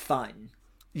just like fun.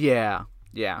 Yeah.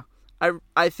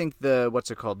 I think that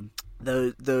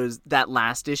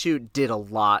last issue did a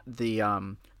lot.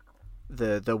 The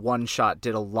one shot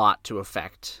did a lot to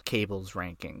affect Cable's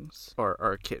rankings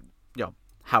or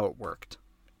how it worked.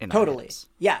 Totally.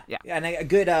 Yeah. And a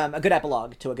good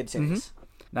epilogue to a good series.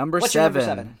 Number 7. Your number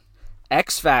 7?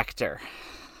 X Factor.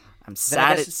 I'm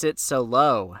sad it sits so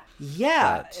low.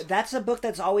 Yeah, but... that's a book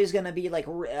that's always going to be like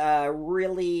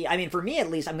really. I mean, for me at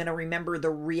least, I'm going to remember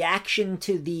the reaction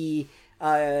to the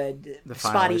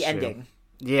spotty ending.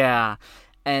 Yeah,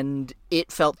 and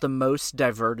it felt the most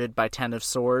diverted by Ten of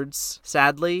Swords,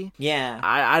 sadly. Yeah.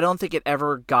 I don't think it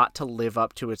ever got to live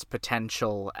up to its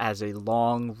potential as a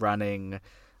long-running,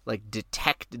 like,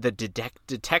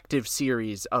 detective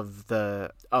series of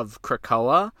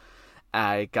Krakoa.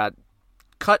 I got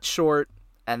cut short,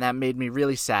 and that made me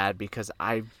really sad because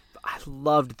I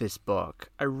loved this book.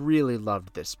 I really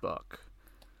loved this book.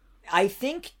 I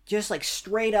think just like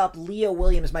straight up, Leah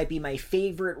Williams might be my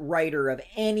favorite writer of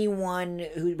anyone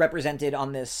who represented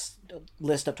on this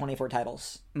list of 24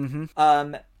 titles.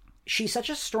 Mm-hmm. She's such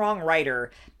a strong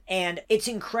writer, and it's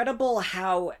incredible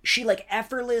how she like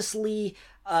effortlessly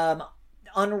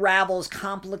unravels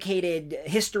complicated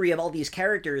history of all these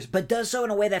characters, but does so in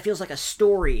a way that feels like a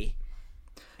story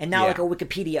and not like a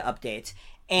Wikipedia update.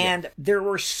 And there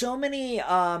were so many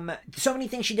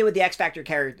things she did with the X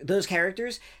Factor those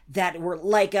characters that were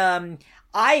like,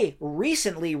 I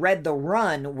recently read the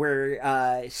run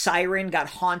where Siren got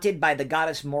haunted by the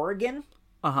goddess Morrigan.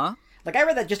 Uh-huh. Like, I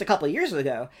read that just a couple of years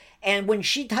ago. And when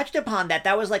she touched upon that,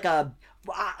 that was like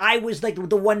I was like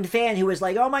the one fan who was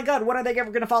like, oh my god, when are they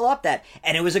ever going to follow up that?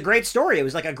 And it was a great story. It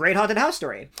was like a great haunted house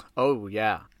story. Oh,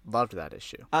 yeah. Loved that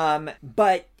issue.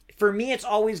 But for me, it's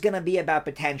always going to be about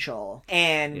potential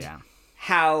and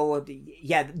how,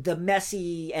 the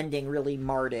messy ending really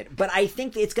marred it. But I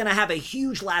think it's going to have a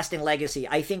huge lasting legacy,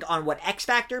 I think, on what X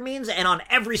Factor means, and on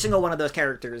every single one of those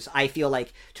characters, I feel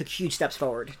like took huge steps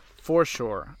forward. For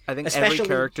sure. I think every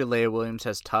character Leah Williams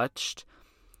has touched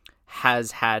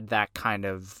has had that kind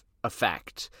of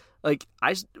effect. Like,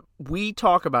 we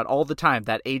talk about all the time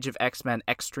that Age of X-Men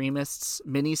Extremists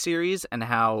miniseries and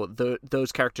how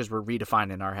those characters were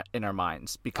redefined in our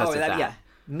minds because of that. Yeah,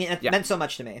 it meant so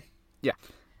much to me. Yeah.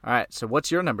 All right, so what's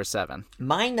your number 7?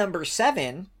 My number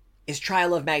 7 is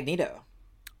Trial of Magneto.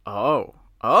 I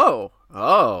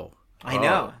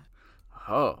know.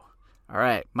 Oh. All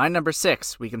right, my number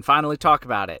 6. We can finally talk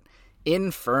about it.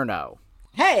 Inferno.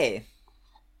 Hey!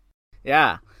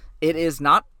 Yeah. It is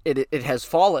not... It has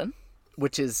fallen,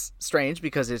 which is strange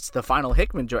because it's the final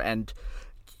Hickman joint. And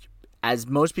as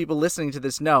most people listening to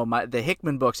this know, the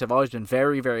Hickman books have always been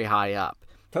very, very high up.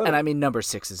 Totally. And I mean, number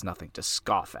 6 is nothing to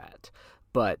scoff at.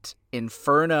 But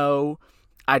Inferno,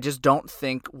 I just don't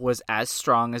think was as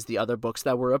strong as the other books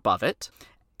that were above it.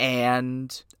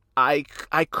 And I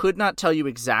could not tell you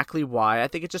exactly why. I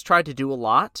think it just tried to do a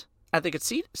lot. I think it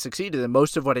succeeded in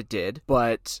most of what it did,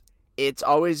 but it's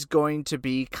always going to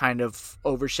be kind of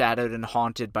overshadowed and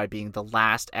haunted by being the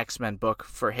last X-Men book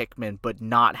for Hickman, but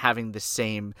not having the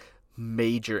same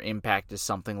major impact as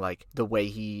something like the way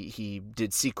he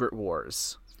did Secret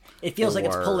Wars. It feels like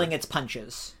it's pulling its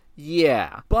punches.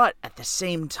 Yeah, but at the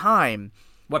same time,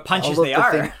 what punches they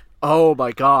are. Oh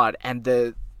my god, and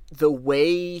the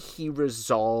way he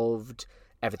resolved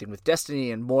everything with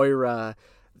Destiny and Moira,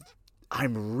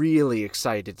 I'm really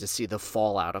excited to see the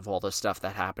fallout of all the stuff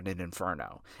that happened in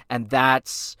Inferno. And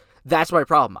that's my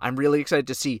problem. I'm really excited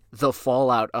to see the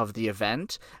fallout of the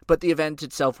event, but the event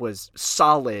itself was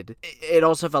solid. It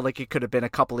also felt like it could have been a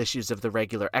couple issues of the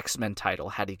regular X-Men title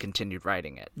had he continued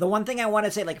writing it. The one thing I want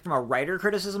to say, like from a writer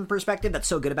criticism perspective, that's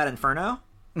so good about Inferno,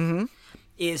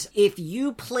 is if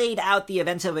you played out the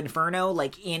events of Inferno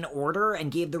like in order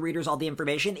and gave the readers all the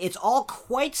information, it's all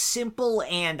quite simple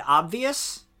and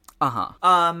obvious.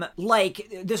 Like,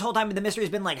 this whole time the mystery has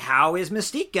been like, how is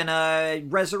Mystique gonna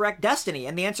resurrect Destiny?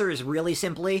 And the answer is really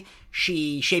simply,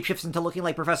 she shapeshifts into looking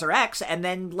like Professor X and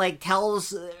then, like, tells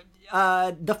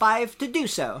the Five to do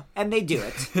so. And they do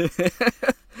it.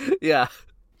 Yeah.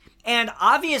 And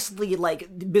obviously, like,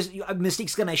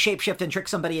 Mystique's gonna shapeshift and trick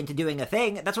somebody into doing a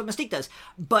thing. That's what Mystique does.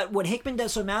 But what Hickman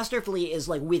does so masterfully is,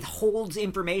 like, withholds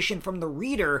information from the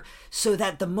reader so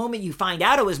that the moment you find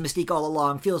out it was Mystique all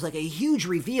along feels like a huge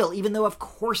reveal, even though, of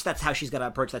course, that's how she's gonna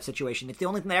approach that situation. It's the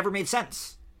only thing that ever made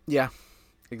sense. Yeah.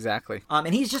 Exactly.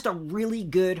 And he's just a really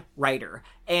good writer.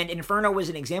 And Inferno was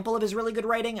an example of his really good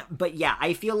writing. But yeah,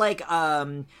 I feel like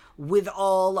with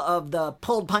all of the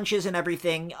pulled punches and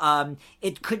everything,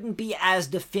 it couldn't be as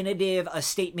definitive a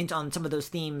statement on some of those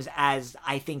themes as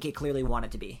I think it clearly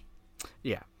wanted to be.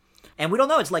 Yeah. And we don't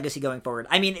know its legacy going forward.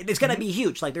 I mean, it's going to be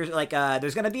huge. Like, there's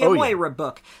going to be a Moira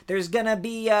book. There's going to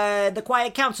be the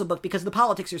Quiet Council book because the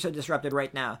politics are so disrupted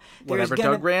right now. Whatever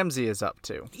Doug Ramsey is up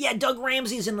to. Yeah, Doug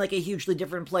Ramsey's in, like, a hugely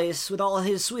different place with all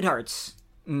his sweethearts.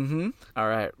 Mm-hmm. All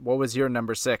right. What was your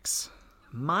number 6?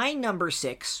 My number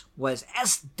 6 was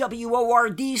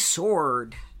SWORD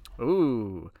Sword.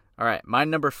 Ooh. All right. My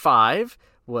number 5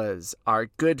 was our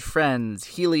good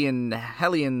friends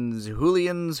Hellions,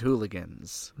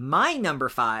 Hooligans. My number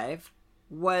 5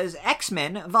 was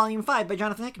X-Men Volume 5 by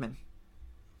Jonathan Hickman.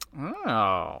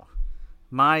 Oh.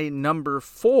 My number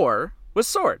 4 was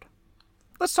Sword.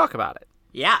 Let's talk about it.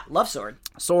 Yeah, love Sword.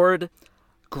 Sword,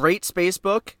 great space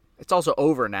book. It's also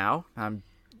over now. I'm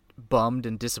bummed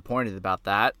and disappointed about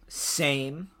that.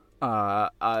 Same.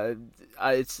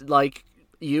 It's like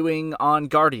Ewing on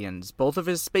Guardians. Both of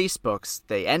his space books,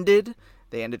 they ended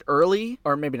early,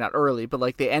 or maybe not early, but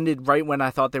like they ended right when I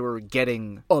thought they were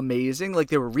getting amazing. Like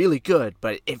they were really good,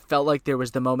 but it felt like there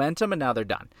was the momentum, and now they're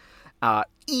done.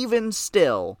 Even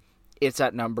still, it's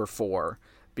at number 4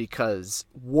 because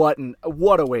what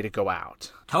a way to go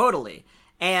out. Totally.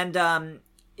 And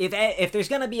if there's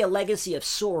going to be a legacy of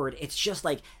Sword, it's just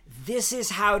like, this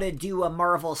is how to do a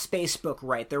Marvel space book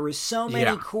right. There was so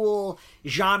many cool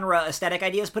genre aesthetic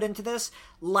ideas put into this.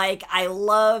 Like, I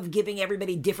love giving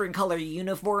everybody different color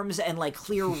uniforms and like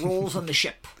clear roles on the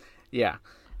ship. Yeah.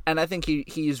 And I think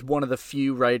he's one of the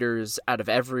few writers out of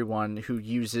everyone who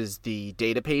uses the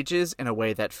data pages in a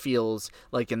way that feels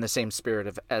like in the same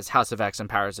spirit as House of X and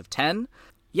Powers of 10.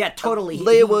 Yeah, totally.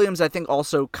 Leah Williams, I think,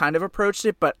 also kind of approached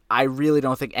it, but I really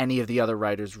don't think any of the other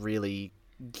writers really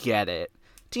get it.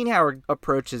 Teen Howard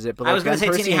approaches it, but like Ben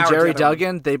Percy and Jerry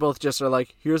Duggan, they both just are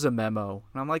like, here's a memo.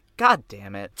 And I'm like, God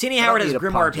damn it. Teen Howard has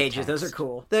grimoire pages. Those are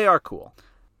cool. They are cool.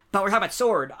 But we're talking about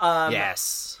Sword.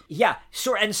 Yes. Yeah,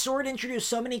 Sword introduced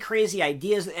so many crazy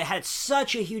ideas. It had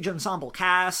such a huge ensemble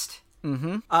cast.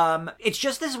 Mm-hmm. It's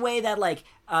just this way that, like,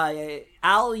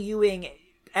 Al Ewing...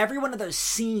 Every one of those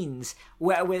scenes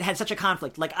had such a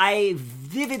conflict. Like, I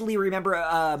vividly remember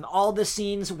all the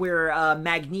scenes where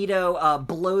Magneto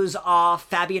blows off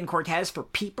Fabian Cortez for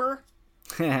Peeper.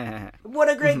 What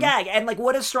a great gag. And, like,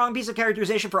 what a strong piece of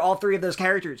characterization for all 3 of those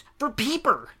characters. For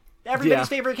Peeper. Everybody's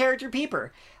favorite character,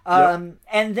 Peeper. And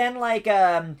then, like,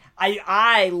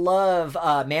 I love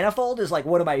Manifold is, like,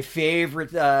 one of my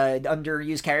favorite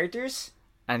underused characters.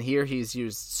 And here he's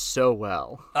used so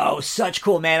well. Oh, such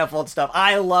cool Manifold stuff.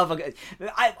 I love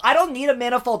I don't need a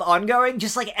Manifold ongoing.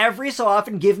 Just like every so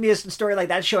often give me a story like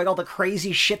that showing all the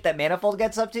crazy shit that Manifold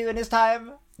gets up to in his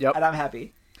time. Yep. And I'm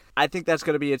happy. I think that's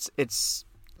going to be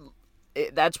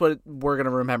that's what we're going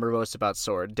to remember most about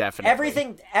Sword, definitely.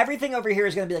 Everything over here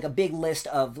is going to be like a big list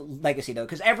of legacy, though,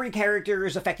 because every character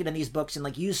is affected in these books and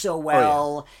like used so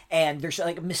well. And there's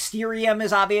like Mysterium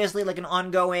is obviously like an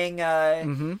ongoing.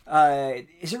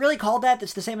 Is it really called that?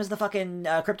 That's the same as the fucking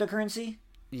cryptocurrency.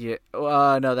 Yeah.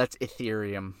 No, that's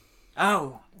Ethereum.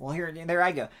 Oh well, there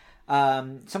I go.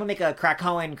 Someone make a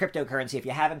Krakoan cryptocurrency if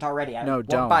you haven't already. No,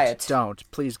 don't buy it. Don't.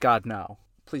 Please, God, no.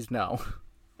 Please, no.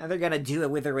 And they're going to do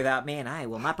it with or without me, and I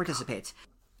will not participate.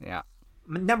 Yeah.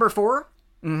 Number 4?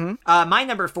 Mm-hmm. My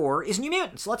number 4 is New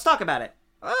Mutants. Let's talk about it.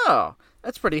 Oh,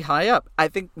 that's pretty high up. I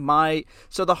think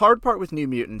So the hard part with New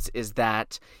Mutants is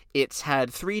that it's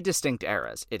had 3 distinct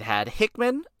eras. It had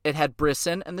Hickman, it had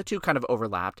Brisson, and the 2 kind of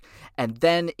overlapped. And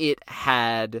then it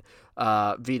had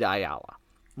Vita Ayala.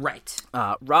 Right.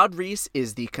 Rod Reis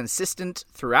is the consistent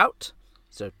throughout,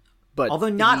 but although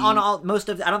not on all, most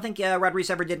of, I don't think Rod Reis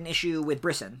ever did an issue with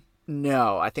Brisson.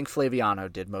 No, I think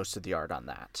Flaviano did most of the art on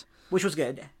that. Which was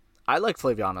good. I like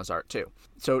Flaviano's art too.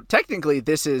 So technically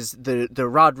this is the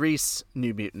Rod Reis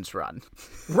New Mutants run.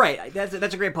 Right, that's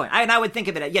a great point. And I would think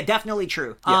of it, yeah, definitely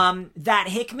true. Yeah. That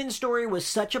Hickman story was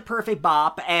such a perfect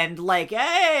bop, and like,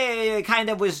 hey, it kind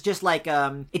of was just like,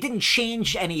 it didn't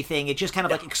change anything, it just kind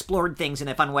of like explored things in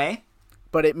a fun way.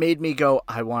 But it made me go,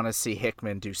 I want to see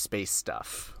Hickman do space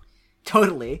stuff.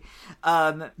 Totally.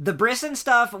 The Brisson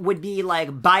stuff would be,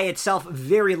 like, by itself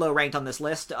very low ranked on this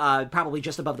list, probably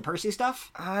just above the Percy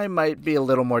stuff. I might be a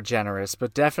little more generous,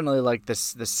 but definitely, like, the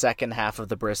second half of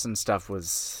the Brisson stuff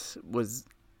was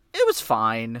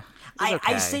fine.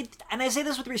 I say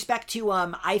this with respect to,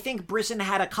 I think Brisson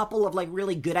had a couple of, like,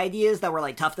 really good ideas that were,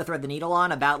 like, tough to thread the needle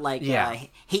on about, like,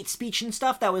 hate speech and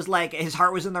stuff that was, like, his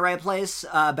heart was in the right place,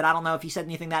 but I don't know if he said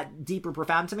anything that deep or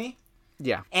profound to me.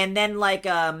 Yeah. And then, like,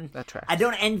 I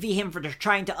don't envy him for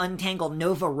trying to untangle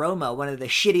Nova Roma, one of the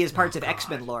shittiest parts of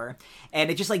X-Men lore.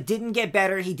 And it just, like, didn't get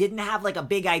better. He didn't have, like, a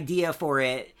big idea for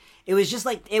it. It was just,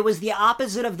 like, it was the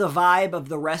opposite of the vibe of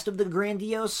the rest of the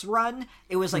Grandiose run.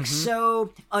 It was, like,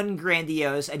 so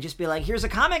ungrandiose and just be like, here's a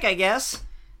comic, I guess.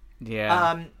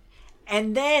 Yeah.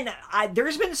 And then,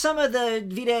 there's been some of the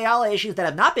Vita Ayala issues that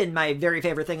have not been my very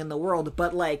favorite thing in the world,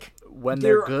 but, like... When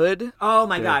they're good? Oh,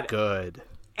 my God. Good.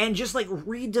 And just, like,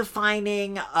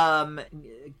 redefining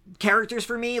characters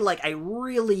for me. Like, I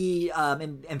really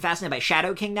am fascinated by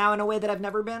Shadow King now in a way that I've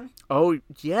never been. Oh,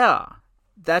 yeah.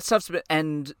 That stuff's been...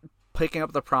 And picking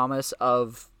up the promise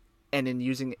of and in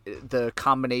using the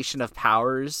combination of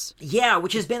powers. Yeah,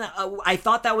 which has been, I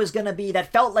thought that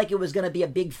felt like it was going to be a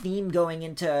big theme going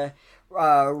into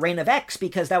Reign of X,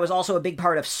 because that was also a big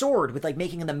part of Sword, with like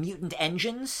making the mutant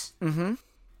engines. Mm-hmm.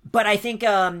 But I think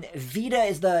Vita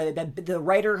is the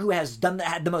writer who has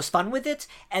had the most fun with it,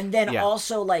 and then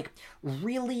also like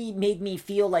really made me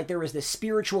feel like there was this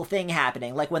spiritual thing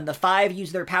happening. Like when the 5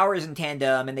 used their powers in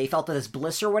tandem and they felt this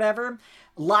bliss or whatever.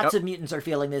 Lots of mutants are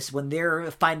feeling this when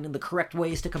they're finding the correct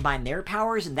ways to combine their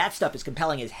powers, and that stuff is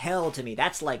compelling as hell to me.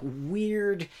 That's like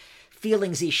weird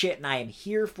feelingsy shit, and I am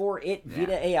here for it.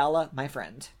 Vita Ayala, my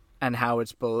friend. And how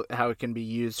it's how it can be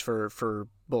used for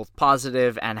both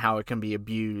positive and how it can be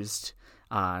abused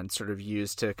and sort of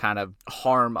used to kind of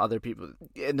harm other people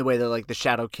in the way that like the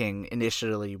Shadow King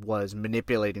initially was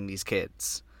manipulating these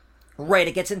kids. Right,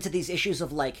 it gets into these issues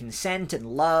of like consent and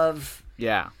love.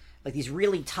 Yeah. Like these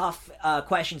really tough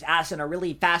questions asked in a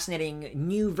really fascinating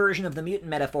new version of the mutant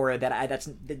metaphor that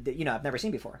I've never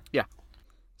seen before. Yeah.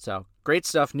 So great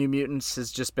stuff. New Mutants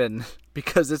has just been,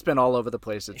 because it's been all over the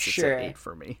place. It's an 8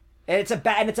 for me. And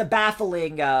it's a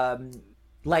baffling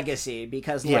legacy,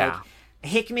 because like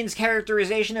Hickman's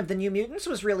characterization of the New Mutants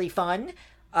was really fun.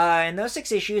 In those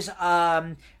 6 issues,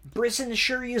 Brisson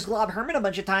sure used Glob Herman a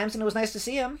bunch of times, and it was nice to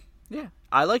see him. Yeah,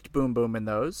 I liked Boom Boom in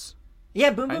those. Yeah,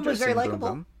 Boom Boom was very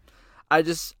likable.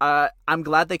 I'm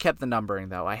glad they kept the numbering,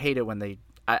 though. I hate it when they...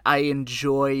 I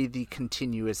enjoy the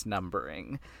continuous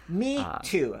numbering. Me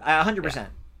too, 100%. Yeah.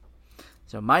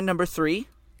 So my number 3,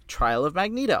 Trial of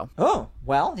Magneto. Oh,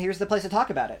 well, here's the place to talk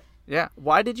about it. Yeah,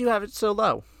 why did you have it so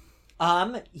low?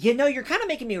 You're kind of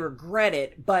making me regret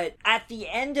it, but at the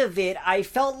end of it, I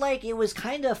felt like it was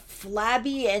kind of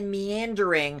flabby and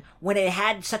meandering when it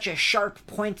had such a sharp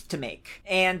point to make.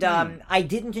 And, I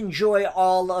didn't enjoy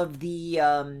all of the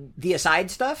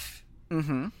aside stuff.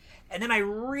 Mm-hmm. And then I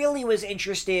really was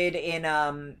interested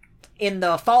in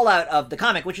the fallout of the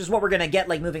comic, which is what we're going to get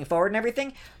like moving forward and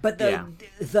everything. But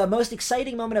the most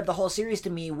exciting moment of the whole series to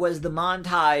me was the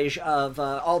montage of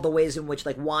all the ways in which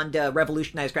like Wanda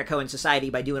revolutionized Krakoan society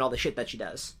by doing all the shit that she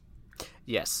does.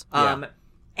 Yes.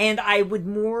 And I would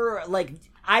more like,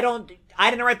 I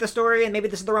didn't write the story, and maybe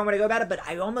this is the wrong way to go about it, but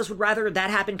I almost would rather that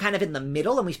happen kind of in the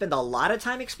middle, and we spend a lot of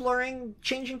time exploring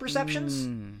changing perceptions.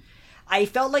 I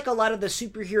felt like a lot of the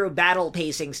superhero battle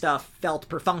pacing stuff felt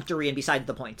perfunctory and beside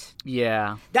the point.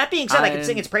 Yeah. That being said, I can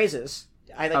sing its praises.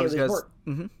 I think it was important.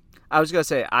 Mm-hmm. I was going to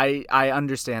say, I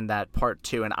understand that part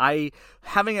too. And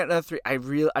having it at 3,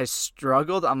 I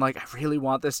struggled. I'm like, I really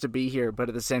want this to be here. But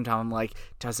at the same time, I'm like,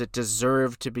 does it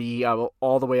deserve to be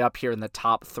all the way up here in the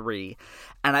top 3?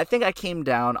 And I think I came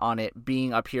down on it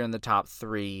being up here in the top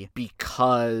 3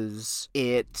 because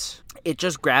it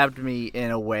just grabbed me in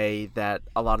a way that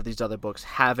a lot of these other books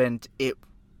haven't.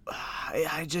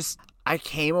 I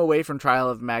came away from Trial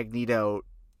of Magneto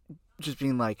just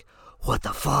being like, what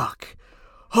the fuck?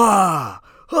 Well,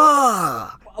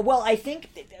 I think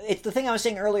it's the thing I was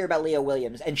saying earlier about Leah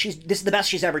Williams, and this is the best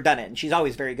she's ever done it, and she's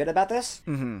always very good about this.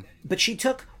 Mm-hmm. But she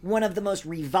took one of the most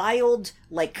reviled,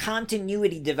 like,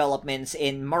 continuity developments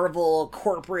in Marvel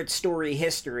corporate story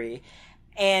history,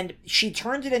 and she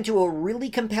turned it into a really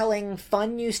compelling,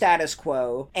 fun new status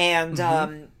quo, and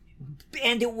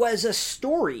it was a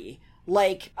story.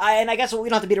 Like, and I guess we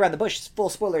don't have to beat around the bush, full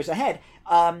spoilers ahead.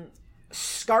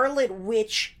 Scarlet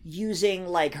Witch using,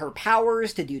 like, her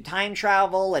powers to do time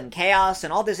travel and chaos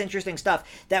and all this interesting stuff.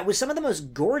 That was some of the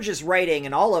most gorgeous writing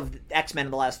in all of X-Men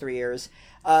in the last 3 years.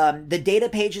 The data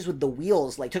pages with the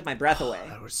wheels, like, took my breath away.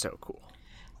 That was so cool.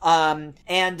 But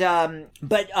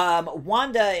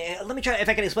Wanda, let me try if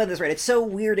I can explain this right. It's so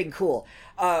weird and cool.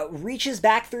 Reaches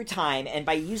back through time, and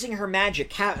by using her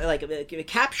magic,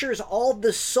 captures all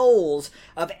the souls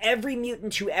of every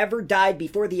mutant who ever died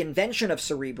before the invention of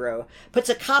Cerebro, puts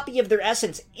a copy of their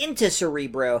essence into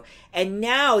Cerebro, and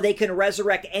now they can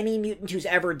resurrect any mutant who's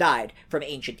ever died. From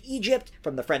ancient Egypt,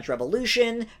 from the French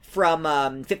Revolution,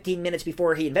 from 15 minutes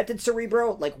before he invented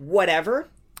Cerebro, like, whatever.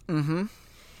 Mm-hmm.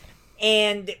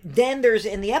 And then there's,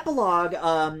 in the epilogue,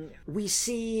 we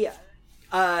see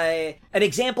an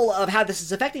example of how this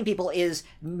is affecting people is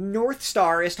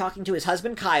Northstar is talking to his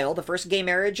husband Kyle, the first gay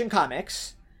marriage in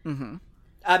comics. Mm-hmm.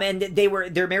 And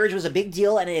their marriage was a big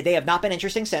deal, and they have not been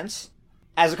interesting since,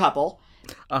 as a couple.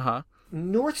 Uh-huh.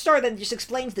 Northstar then just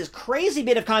explains this crazy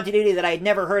bit of continuity that I had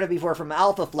never heard of before from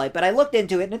Alpha Flight, but I looked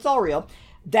into it, and it's all real.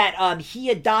 That he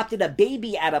adopted a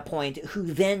baby at a point who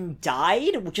then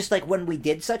died, just like when we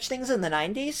did such things in the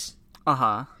 90s.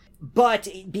 Uh-huh. But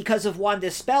because of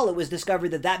Wanda's spell, it was discovered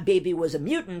that that baby was a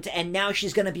mutant, and now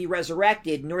she's going to be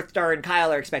resurrected. Northstar and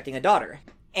Kyle are expecting a daughter.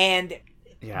 And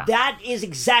Yeah. That is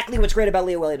exactly what's great about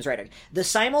Leah Williams' writing. The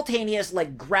simultaneous,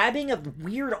 like, grabbing of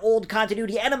weird old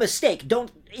continuity and a mistake.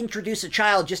 Don't introduce a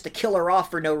child just to kill her off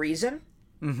for no reason.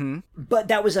 Mm-hmm. But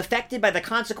that was affected by the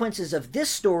consequences of this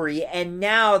story, and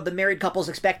now the married couple's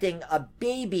expecting a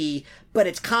baby, but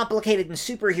it's complicated and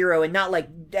superhero and not like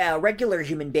a regular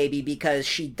human baby because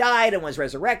she died and was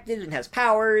resurrected and has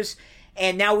powers,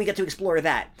 and now we get to explore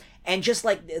that. And just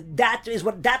like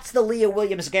that's the Leah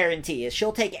Williams guarantee, is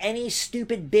she'll take any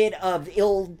stupid bit of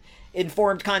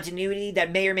ill-informed continuity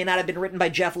that may or may not have been written by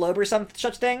Jeff Loeb or some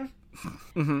such thing.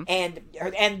 Mm-hmm.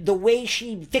 And the way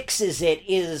she fixes it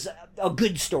is a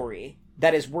good story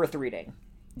that is worth reading.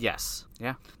 Yes.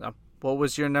 Yeah. What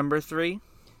was your number 3?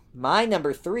 My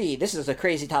number 3, this is a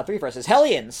crazy top 3 for us, is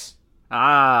Hellions.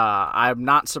 I'm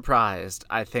not surprised.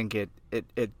 I think it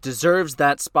deserves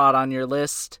that spot on your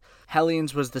list.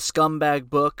 Hellions was the scumbag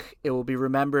book. It will be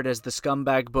remembered as the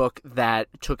scumbag book that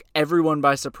took everyone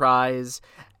by surprise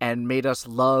and made us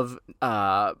love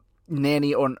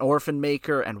Nanny or an Orphan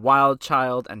Maker and Wild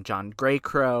Child and John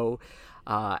Greycrow,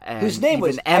 and whose name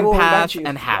was Empath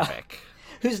and Havoc.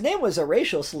 Whose name was a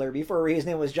racial slur before his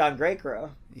name was John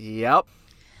Greycrow. Yep.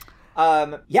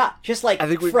 Yeah, just like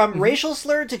from racial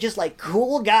slur to just like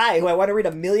cool guy who I want to read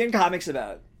a million comics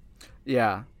about.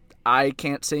 Yeah. I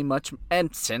can't say much.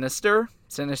 And Sinister.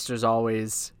 Sinister's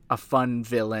always a fun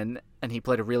villain, and he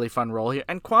played a really fun role here.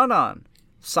 And Quanon.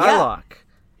 Psylocke.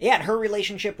 Yeah, and her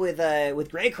relationship with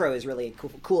Greycrow is really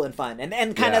cool and fun.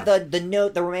 And kind of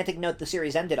the romantic note the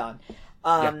series ended on.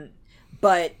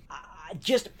 But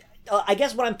just... I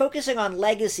guess when I'm focusing on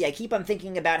legacy, I keep on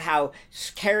thinking about how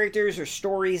characters or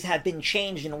stories have been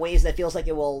changed in ways that feels like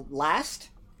it will last.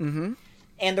 Mm-hmm.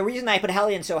 And the reason I put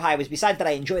Hellion so high was, besides that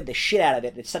I enjoyed the shit out of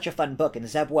it, it's such a fun book, and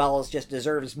Zeb Wells just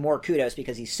deserves more kudos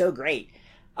because he's so great,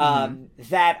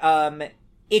 that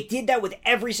it did that with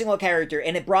every single character,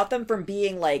 and it brought them from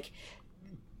being, like,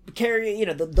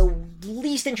 the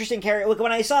least interesting character. Like,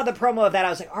 when I saw the promo of that, I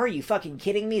was like, are you fucking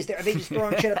kidding me? Are they just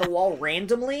throwing shit at the wall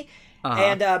randomly? Uh-huh.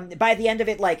 And by the end of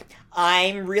it, like,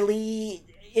 I'm really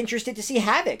interested to see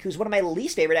Havoc, who's one of my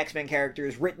least favorite X-Men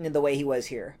characters, written in the way he was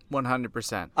here.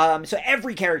 100%. So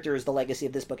every character is the legacy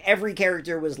of this book. Every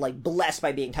character was, like, blessed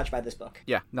by being touched by this book.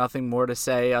 Yeah, nothing more to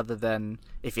say other than,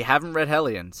 if you haven't read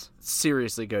Hellions,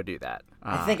 seriously go do that.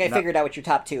 I think I figured out what your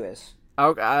top 2 is.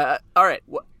 Okay, all right.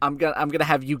 I'm gonna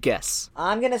have you guess.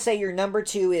 I'm gonna say your number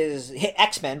 2 is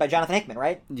X-Men by Jonathan Hickman,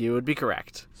 right? You would be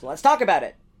correct. So let's talk about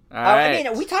it. All right. I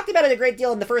mean, we talked about it a great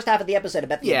deal in the first half of the episode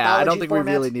about the anthology I don't think format.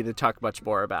 we really need to talk much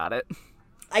more about it.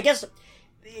 I guess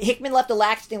Hickman left a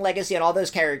lasting legacy on all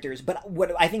those characters, but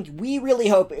what I think we really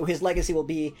hope his legacy will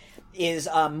be is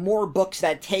more books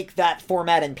that take that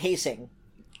format and pacing.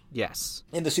 Yes.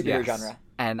 In the superhero genre.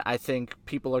 And I think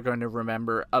people are going to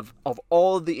remember, of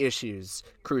all of the issues,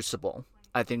 Crucible,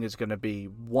 I think is going to be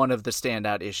one of the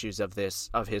standout issues of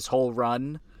his whole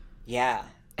run. Yeah.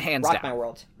 Hands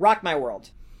down. Rock my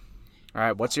world. All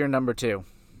right, what's your number 2?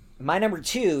 My number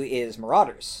 2 is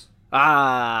Marauders.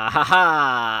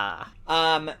 I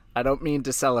don't mean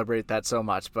to celebrate that so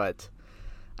much, but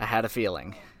I had a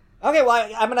feeling. Okay, well,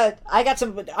 I want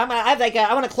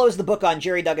to close the book on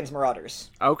Jerry Duggan's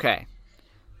Marauders. Okay.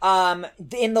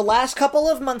 In the last couple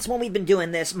of months when we've been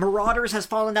doing this, Marauders has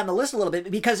fallen down the list a little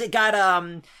bit because it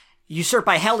got usurped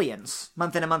by Hellions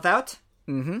month in and month out.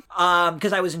 Mm-hmm.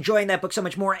 Because I was enjoying that book so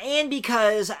much more, and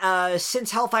because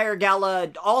since Hellfire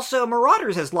Gala, also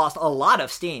Marauders has lost a lot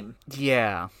of steam.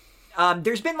 Yeah.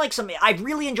 There's been like I've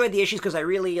really enjoyed the issues because I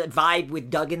really vibe with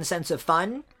Duggan's sense of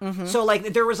fun. Mm-hmm. So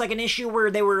like there was like an issue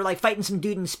where they were like fighting some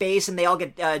dude in space and they all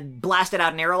get blasted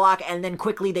out in airlock, and then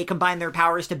quickly they combine their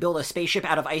powers to build a spaceship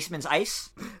out of Iceman's ice.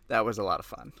 That was a lot of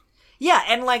fun. Yeah,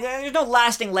 and like there's no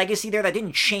lasting legacy there. That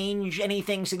didn't change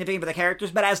anything significant for the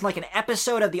characters, but as like an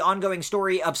episode of the ongoing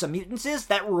story of some mutants,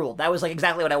 that ruled. That was like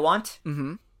exactly what I want.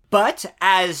 Mm-hmm. But,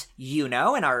 as you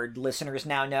know, and our listeners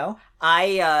now know,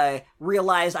 I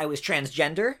realized I was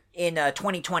transgender in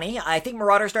 2020. I think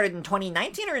Marauder started in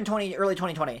 2019 or in early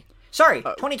 2020. Sorry,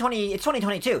 2020. It's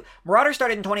 2022. Marauder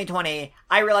started in 2020.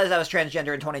 I realized I was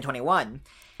transgender in 2021.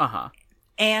 Uh-huh.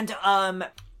 And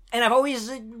I've always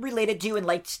related to and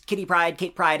liked Kate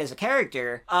Pryde as a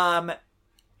character.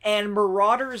 And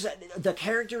Marauders, the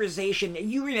characterization,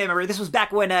 you remember, this was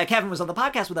back when Kevin was on the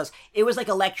podcast with us, it was like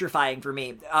electrifying for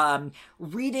me.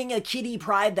 Reading a Kitty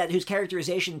Pryde whose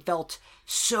characterization felt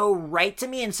so right to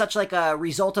me and such like a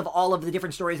result of all of the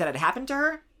different stories that had happened to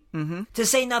her. Mm-hmm. To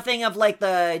say nothing of like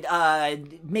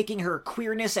the making her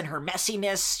queerness and her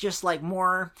messiness just like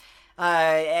more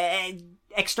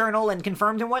external and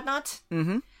confirmed and whatnot.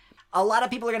 Mm-hmm. a lot of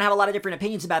people are going to have a lot of different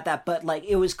opinions about that, but like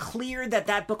it was clear that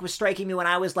that book was striking me when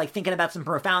I was like thinking about some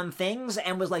profound things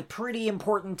and was like pretty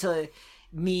important to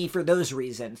me for those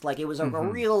reasons. Like it was a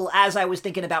real, as I was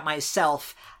thinking about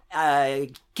myself,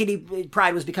 Kitty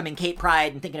Pryde was becoming Kate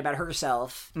Pryde and thinking about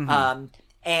herself.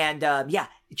 Yeah,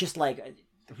 just like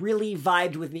really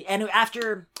vibed with me. And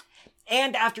after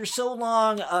so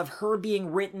long of her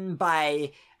being written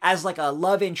as like a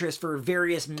love interest for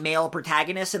various male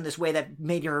protagonists in this way that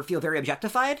made her feel very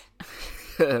objectified.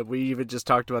 We even just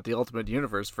talked about the Ultimate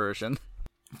Universe version.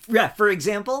 Yeah, for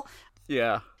example.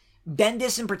 Yeah.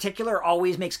 Bendis in particular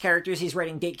always makes characters he's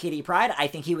writing date Kitty Pryde. I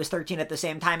think he was 13 at the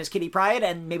same time as Kitty Pryde,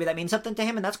 and maybe that means something to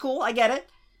him, and that's cool. I get it.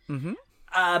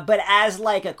 But as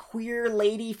like a queer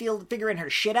lady figuring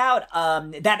her shit out,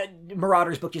 that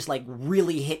Marauders book just like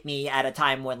really hit me at a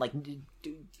time when like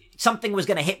something was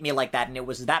going to hit me like that, and it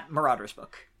was that Marauders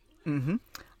book.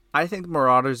 I think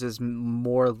Marauders is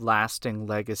more lasting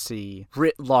legacy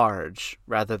writ large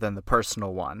rather than the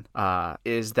personal one.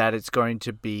 Is that it's going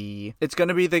to be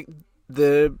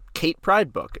the Kate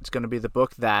Pryde book. It's going to be the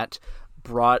book that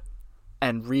brought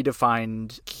and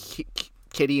redefined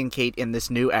Kitty and Kate in this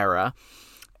new era,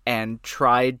 and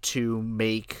tried to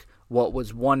make what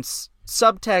was once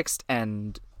subtext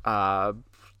and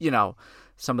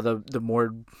some of the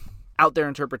more out there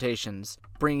interpretations,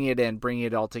 bringing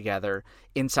it all together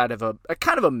inside of a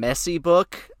kind of a messy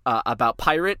book about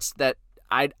pirates that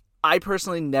I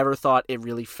personally never thought it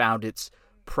really found its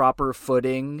proper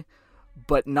footing,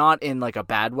 but not in like a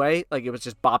bad way. Like it was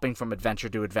just bopping from adventure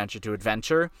to adventure to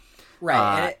adventure.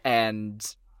 Right.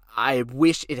 And I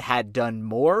wish it had done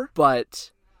more,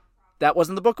 but that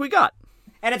wasn't the book we got.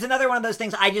 And it's another one of those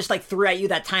things I just like threw at you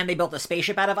that time they built a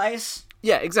spaceship out of ice.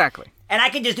 Yeah, exactly. And I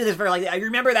can just do this for like, I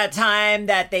remember that time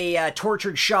that they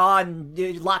tortured Shaw and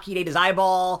Lockheed ate his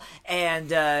eyeball,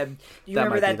 and you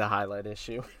remember that might be the highlight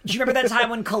issue. Do you remember that time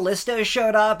when Callisto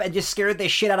showed up and just scared the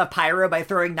shit out of Pyro by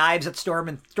throwing knives at Storm,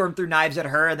 and Storm threw knives at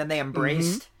her, and then they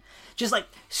embraced? Just like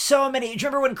so many. Do you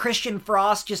remember when Christian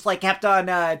Frost just like kept on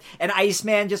and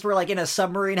Iceman just were like in a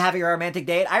submarine having a romantic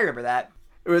date? I remember that.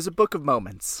 It was a book of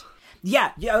moments.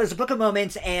 Yeah, it was a book of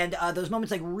moments, and those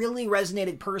moments like really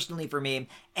resonated personally for me,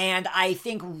 and I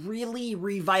think really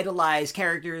revitalized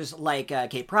characters like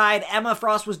Kate Pryde. Emma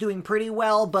Frost was doing pretty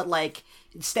well, but like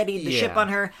steadied the ship on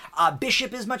her.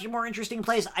 Bishop is much more interesting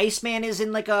place. Iceman is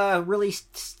in like a really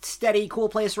steady, cool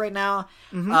place right now.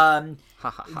 Ha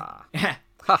ha ha.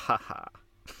 Ha ha ha.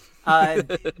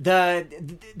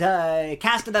 The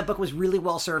cast of that book was really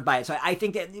well served by it. So I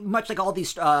think that much like all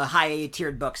these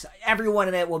high-tiered books, every one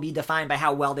of it will be defined by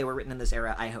how well they were written in this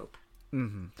era, I hope.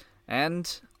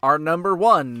 And our number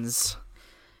ones,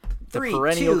 the 3,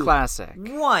 perennial 2, classic.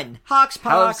 1, Hoxpox.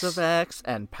 House of X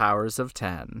and Powers of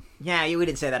 10. Yeah, we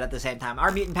didn't say that at the same time.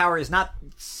 Our mutant power is not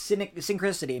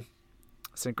synchronicity.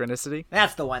 Synchronicity?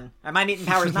 That's the one. My mutant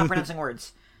power is not pronouncing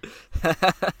words.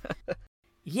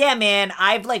 Yeah, man,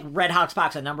 I've like read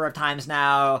Hoxpox a number of times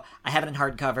now. I have it in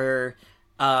hardcover.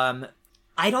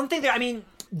 I don't think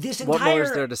this entire... What more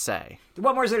is there to say?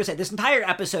 What more is there to say? This entire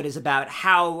episode is about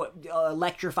how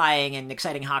electrifying and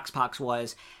exciting Hoxpox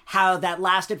was, how that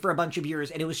lasted for a bunch of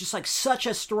years, and it was just like such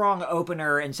a strong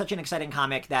opener and such an exciting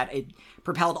comic that it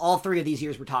propelled all 3 of these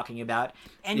years we're talking about,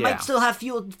 and might still have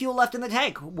fuel left in the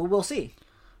tank. We'll see.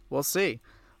 We'll see.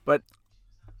 But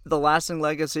the lasting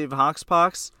legacy of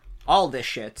Hoxpox... All this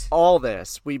shit. All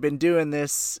this. We've been doing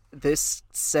this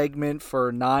segment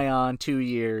for nigh on 2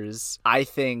 years. I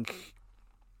think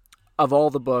of all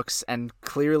the books, and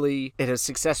clearly it has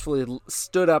successfully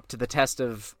stood up to the test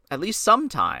of at least some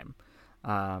time.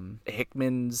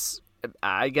 Hickman's,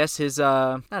 I guess his,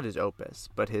 not his opus,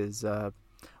 but his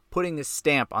putting his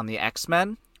stamp on the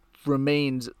X-Men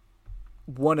remains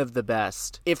one of the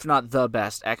best, if not the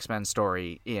best, X-Men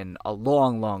story in a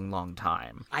long, long, long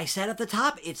time. I said at the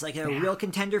top, it's like a real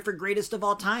contender for greatest of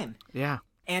all time. Yeah.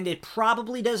 And it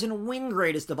probably doesn't win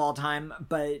greatest of all time,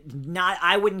 but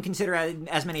I wouldn't consider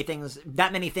that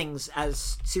many things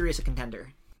as serious a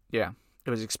contender. Yeah. It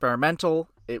was experimental.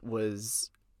 It was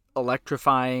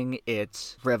electrifying.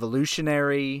 It's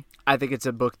revolutionary. I think it's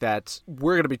a book that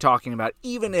we're going to be talking about,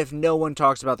 even if no one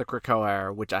talks about the Krakoa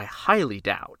era, which I highly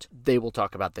doubt. They will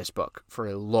talk about this book for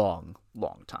a long,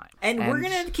 long time. And we're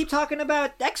going to keep talking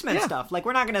about X-Men stuff. Like,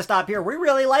 we're not going to stop here. We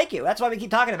really like you. That's why we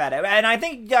keep talking about it. And I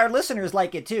think our listeners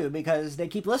like it, too, because they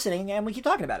keep listening and we keep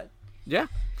talking about it. Yeah.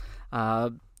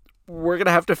 We're going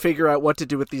to have to figure out what to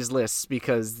do with these lists,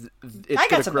 because it's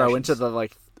going to grow into the,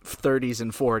 30s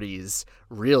and 40s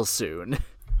real soon.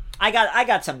 I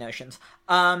got some notions.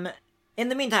 In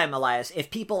the meantime, Elias,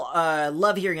 if people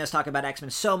love hearing us talk about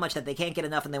X-Men so much that they can't get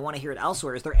enough and they want to hear it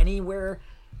elsewhere, is there anywhere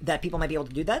that people might be able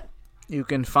to do that? You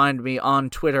can find me on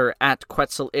Twitter at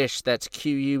Quetzalish. That's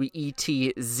QUETZELISH.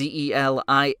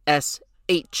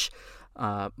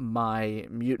 My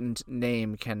mutant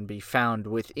name can be found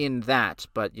within that,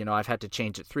 but, I've had to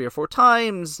change it 3 or 4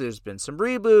 times. There's been some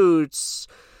reboots.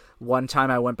 One time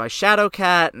I went by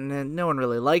Shadowcat, and no one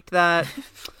really liked that.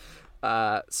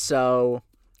 So,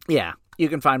 yeah, you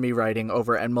can find me writing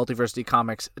over at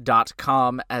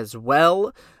multiversitycomics.com as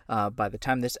well. By the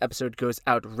time this episode goes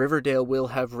out, Riverdale will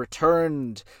have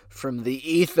returned from the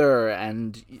ether,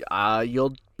 and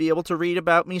you'll be able to read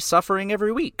about me suffering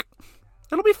every week.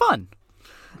 It'll be fun.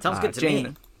 Sounds good to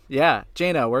me. Yeah.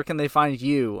 Jaina, where can they find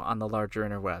you on the larger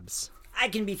interwebs? I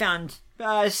can be found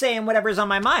saying whatever's on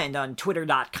my mind on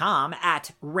twitter.com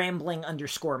at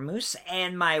rambling_moose,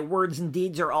 and my words and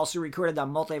deeds are also recorded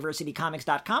on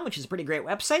multiversitycomics.com, which is a pretty great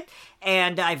website,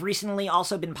 and I've recently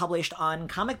also been published on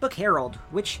Comic Book Herald,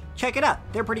 which, check it out,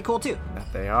 they're pretty cool too.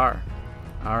 That they are.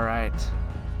 All right.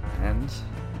 And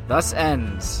thus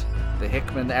ends the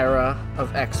Hickman era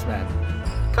of X-Men.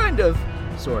 Kind of,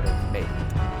 sort of, maybe.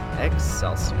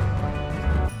 Excelsior.